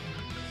turn.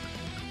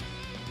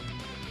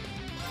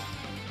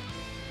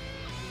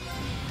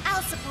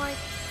 I'll support.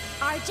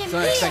 Argent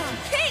Sorry, thank you.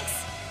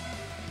 Thanks!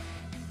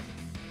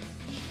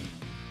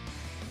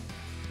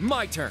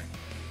 My turn!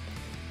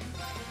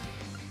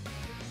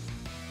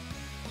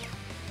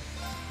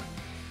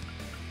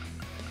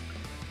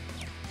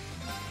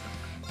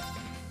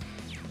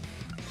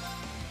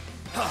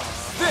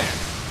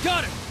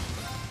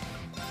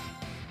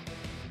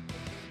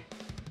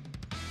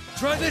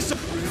 Try this,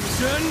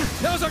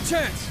 Crimson! Now's our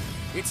chance!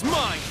 It's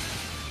mine!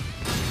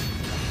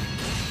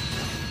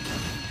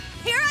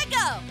 Here I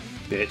go!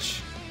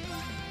 Bitch.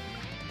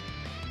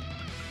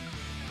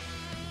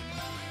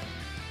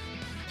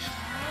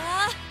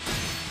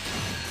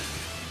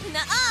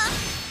 Nuh-uh!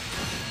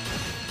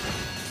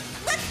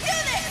 Let's do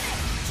this!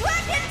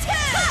 Dragon 2!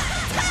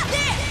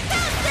 There!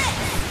 Bounce it!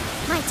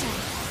 My turn.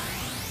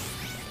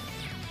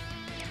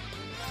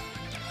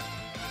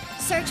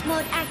 Search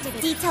mode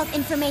activated. Detailed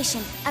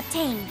information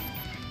obtained.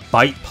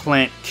 Bite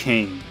Plant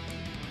King.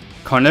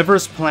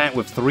 Carnivorous plant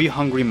with 3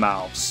 hungry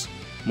mouths.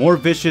 More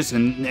vicious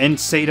and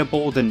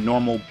insatiable than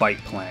normal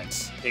bite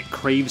plants. It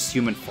craves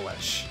human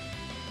flesh.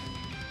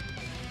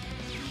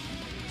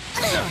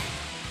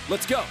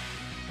 Let's go!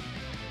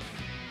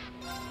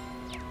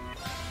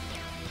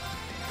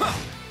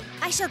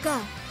 I shall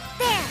go.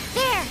 There!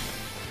 There!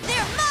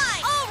 They're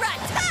mine! All right!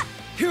 Ha!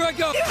 Here I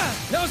go!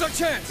 Now's our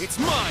chance! It's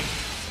mine!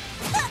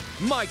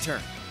 My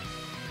turn!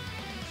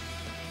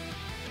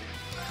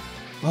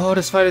 Well,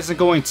 this fight isn't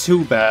going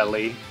too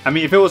badly. I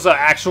mean, if it was an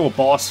actual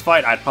boss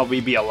fight, I'd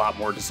probably be a lot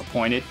more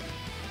disappointed.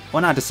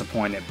 Well, not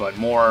disappointed, but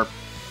more...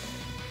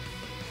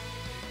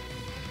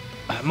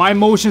 My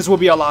emotions would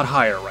be a lot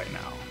higher right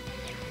now.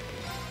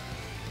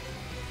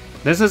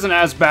 This isn't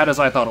as bad as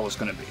I thought it was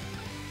going to be.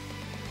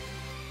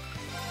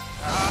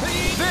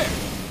 There!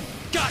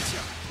 Gotcha!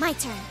 My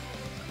turn.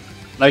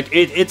 Like,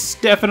 it's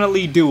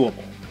definitely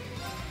doable.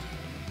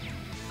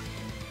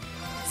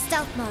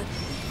 Stealth mode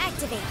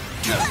activate.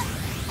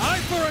 Eye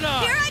for an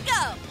eye! Here I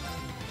go!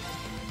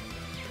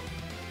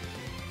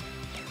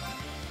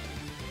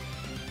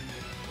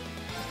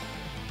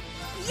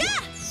 Yeah!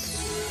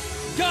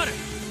 Got it!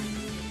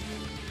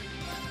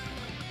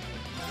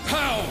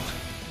 How?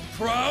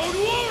 Proud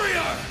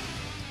warrior!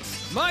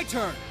 My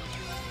turn!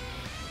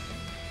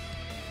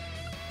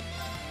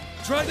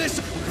 Try this,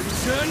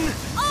 Crimson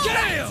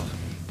Gale!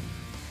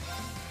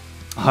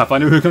 If I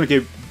knew we were going to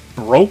get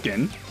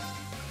broken.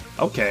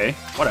 Okay,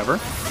 whatever.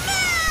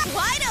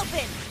 Wide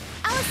open!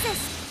 I'll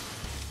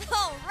assist.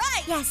 All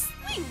right! Yes.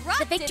 We rocked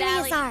The victory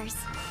it, is Allie. ours.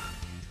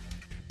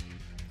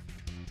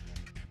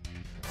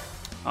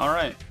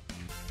 Alright.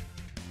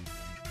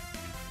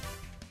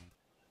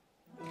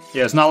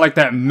 Yeah, it's not like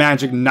that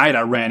magic knight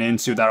I ran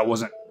into that I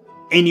wasn't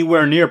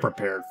anywhere near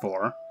prepared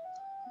for.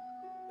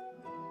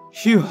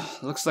 Phew,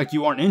 looks like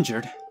you aren't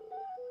injured.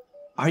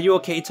 Are you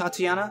okay,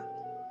 Tatiana?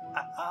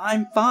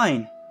 I'm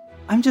fine.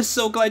 I'm just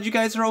so glad you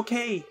guys are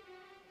okay.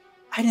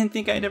 I didn't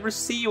think I'd ever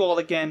see you all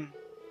again.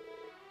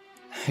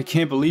 I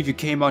can't believe you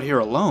came out here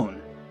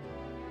alone.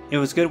 It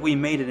was good we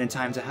made it in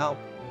time to help.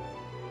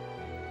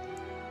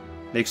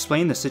 They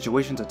explained the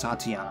situation to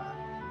Tatiana.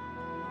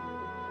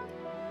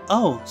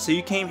 Oh, so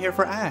you came here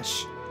for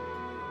Ash.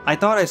 I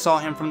thought I saw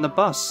him from the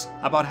bus,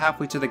 about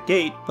halfway to the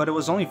gate, but it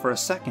was only for a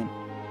second.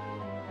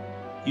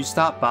 You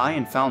stopped by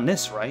and found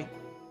this, right?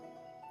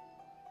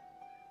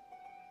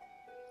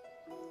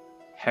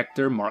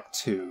 Hector Mark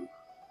II.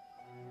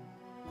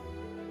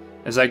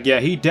 It's like, yeah,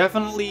 he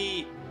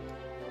definitely...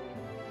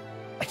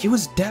 Like, he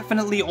was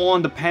definitely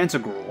on the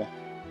Pantagruel.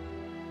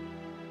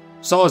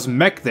 Saw his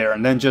mech there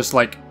and then just,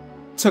 like,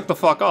 took the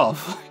fuck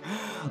off.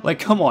 Like,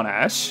 come on,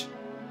 Ash.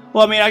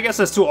 Well, I mean, I guess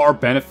that's to our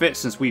benefit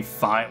since we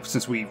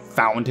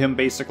found him,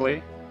 basically.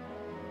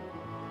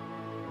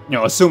 You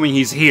know, assuming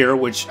he's here,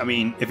 which, I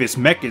mean, if his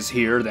mech is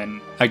here,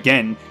 then,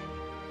 again,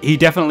 he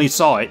definitely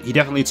saw it. He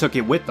definitely took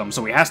it with him,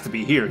 so he has to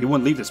be here. He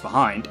wouldn't leave this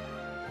behind.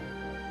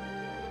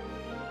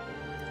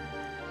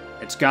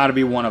 It's gotta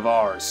be one of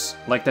ours,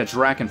 like that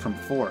Draken from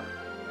before.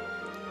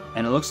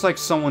 And it looks like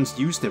someone's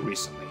used it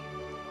recently.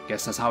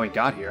 Guess that's how it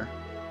got here.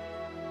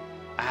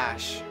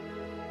 Ash.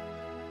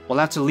 We'll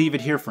have to leave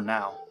it here for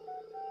now.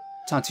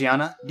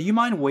 Tatiana, do you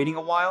mind waiting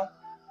a while?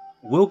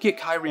 We'll get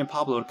Kyrie and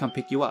Pablo to come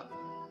pick you up.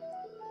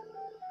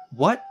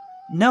 What?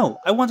 No,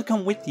 I want to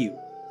come with you.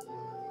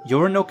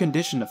 You're in no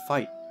condition to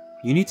fight.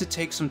 You need to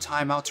take some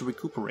time out to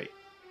recuperate.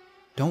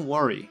 Don't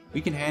worry,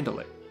 we can handle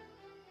it.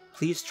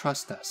 Please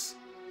trust us.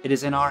 It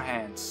is in our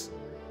hands.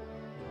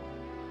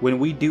 When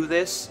we do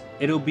this,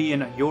 it'll be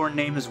in your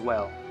name as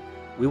well.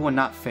 We will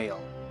not fail.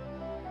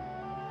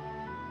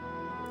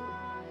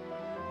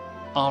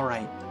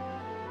 Alright.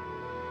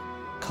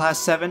 Class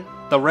 7,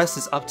 the rest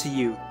is up to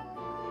you.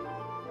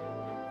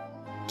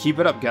 Keep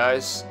it up,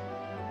 guys.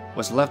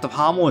 What's left of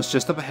HAMEL is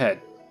just up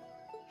ahead.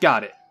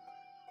 Got it.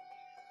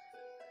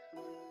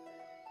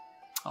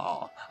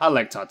 Aw, I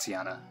like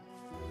Tatiana.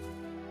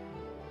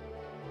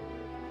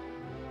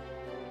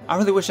 I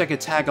really wish I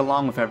could tag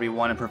along with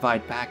everyone and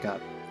provide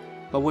backup,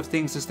 but with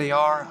things as they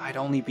are, I'd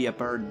only be a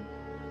burden.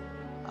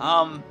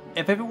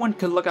 If everyone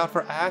could look out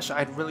for Ash,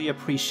 I'd really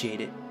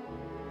appreciate it.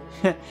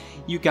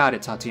 You got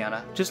it,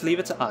 Tatiana. Just leave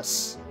it to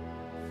us.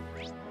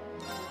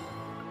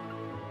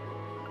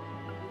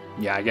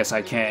 Yeah, I guess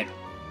I can't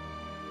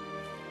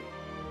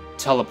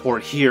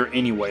teleport here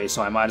anyway,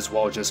 so I might as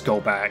well just go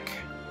back.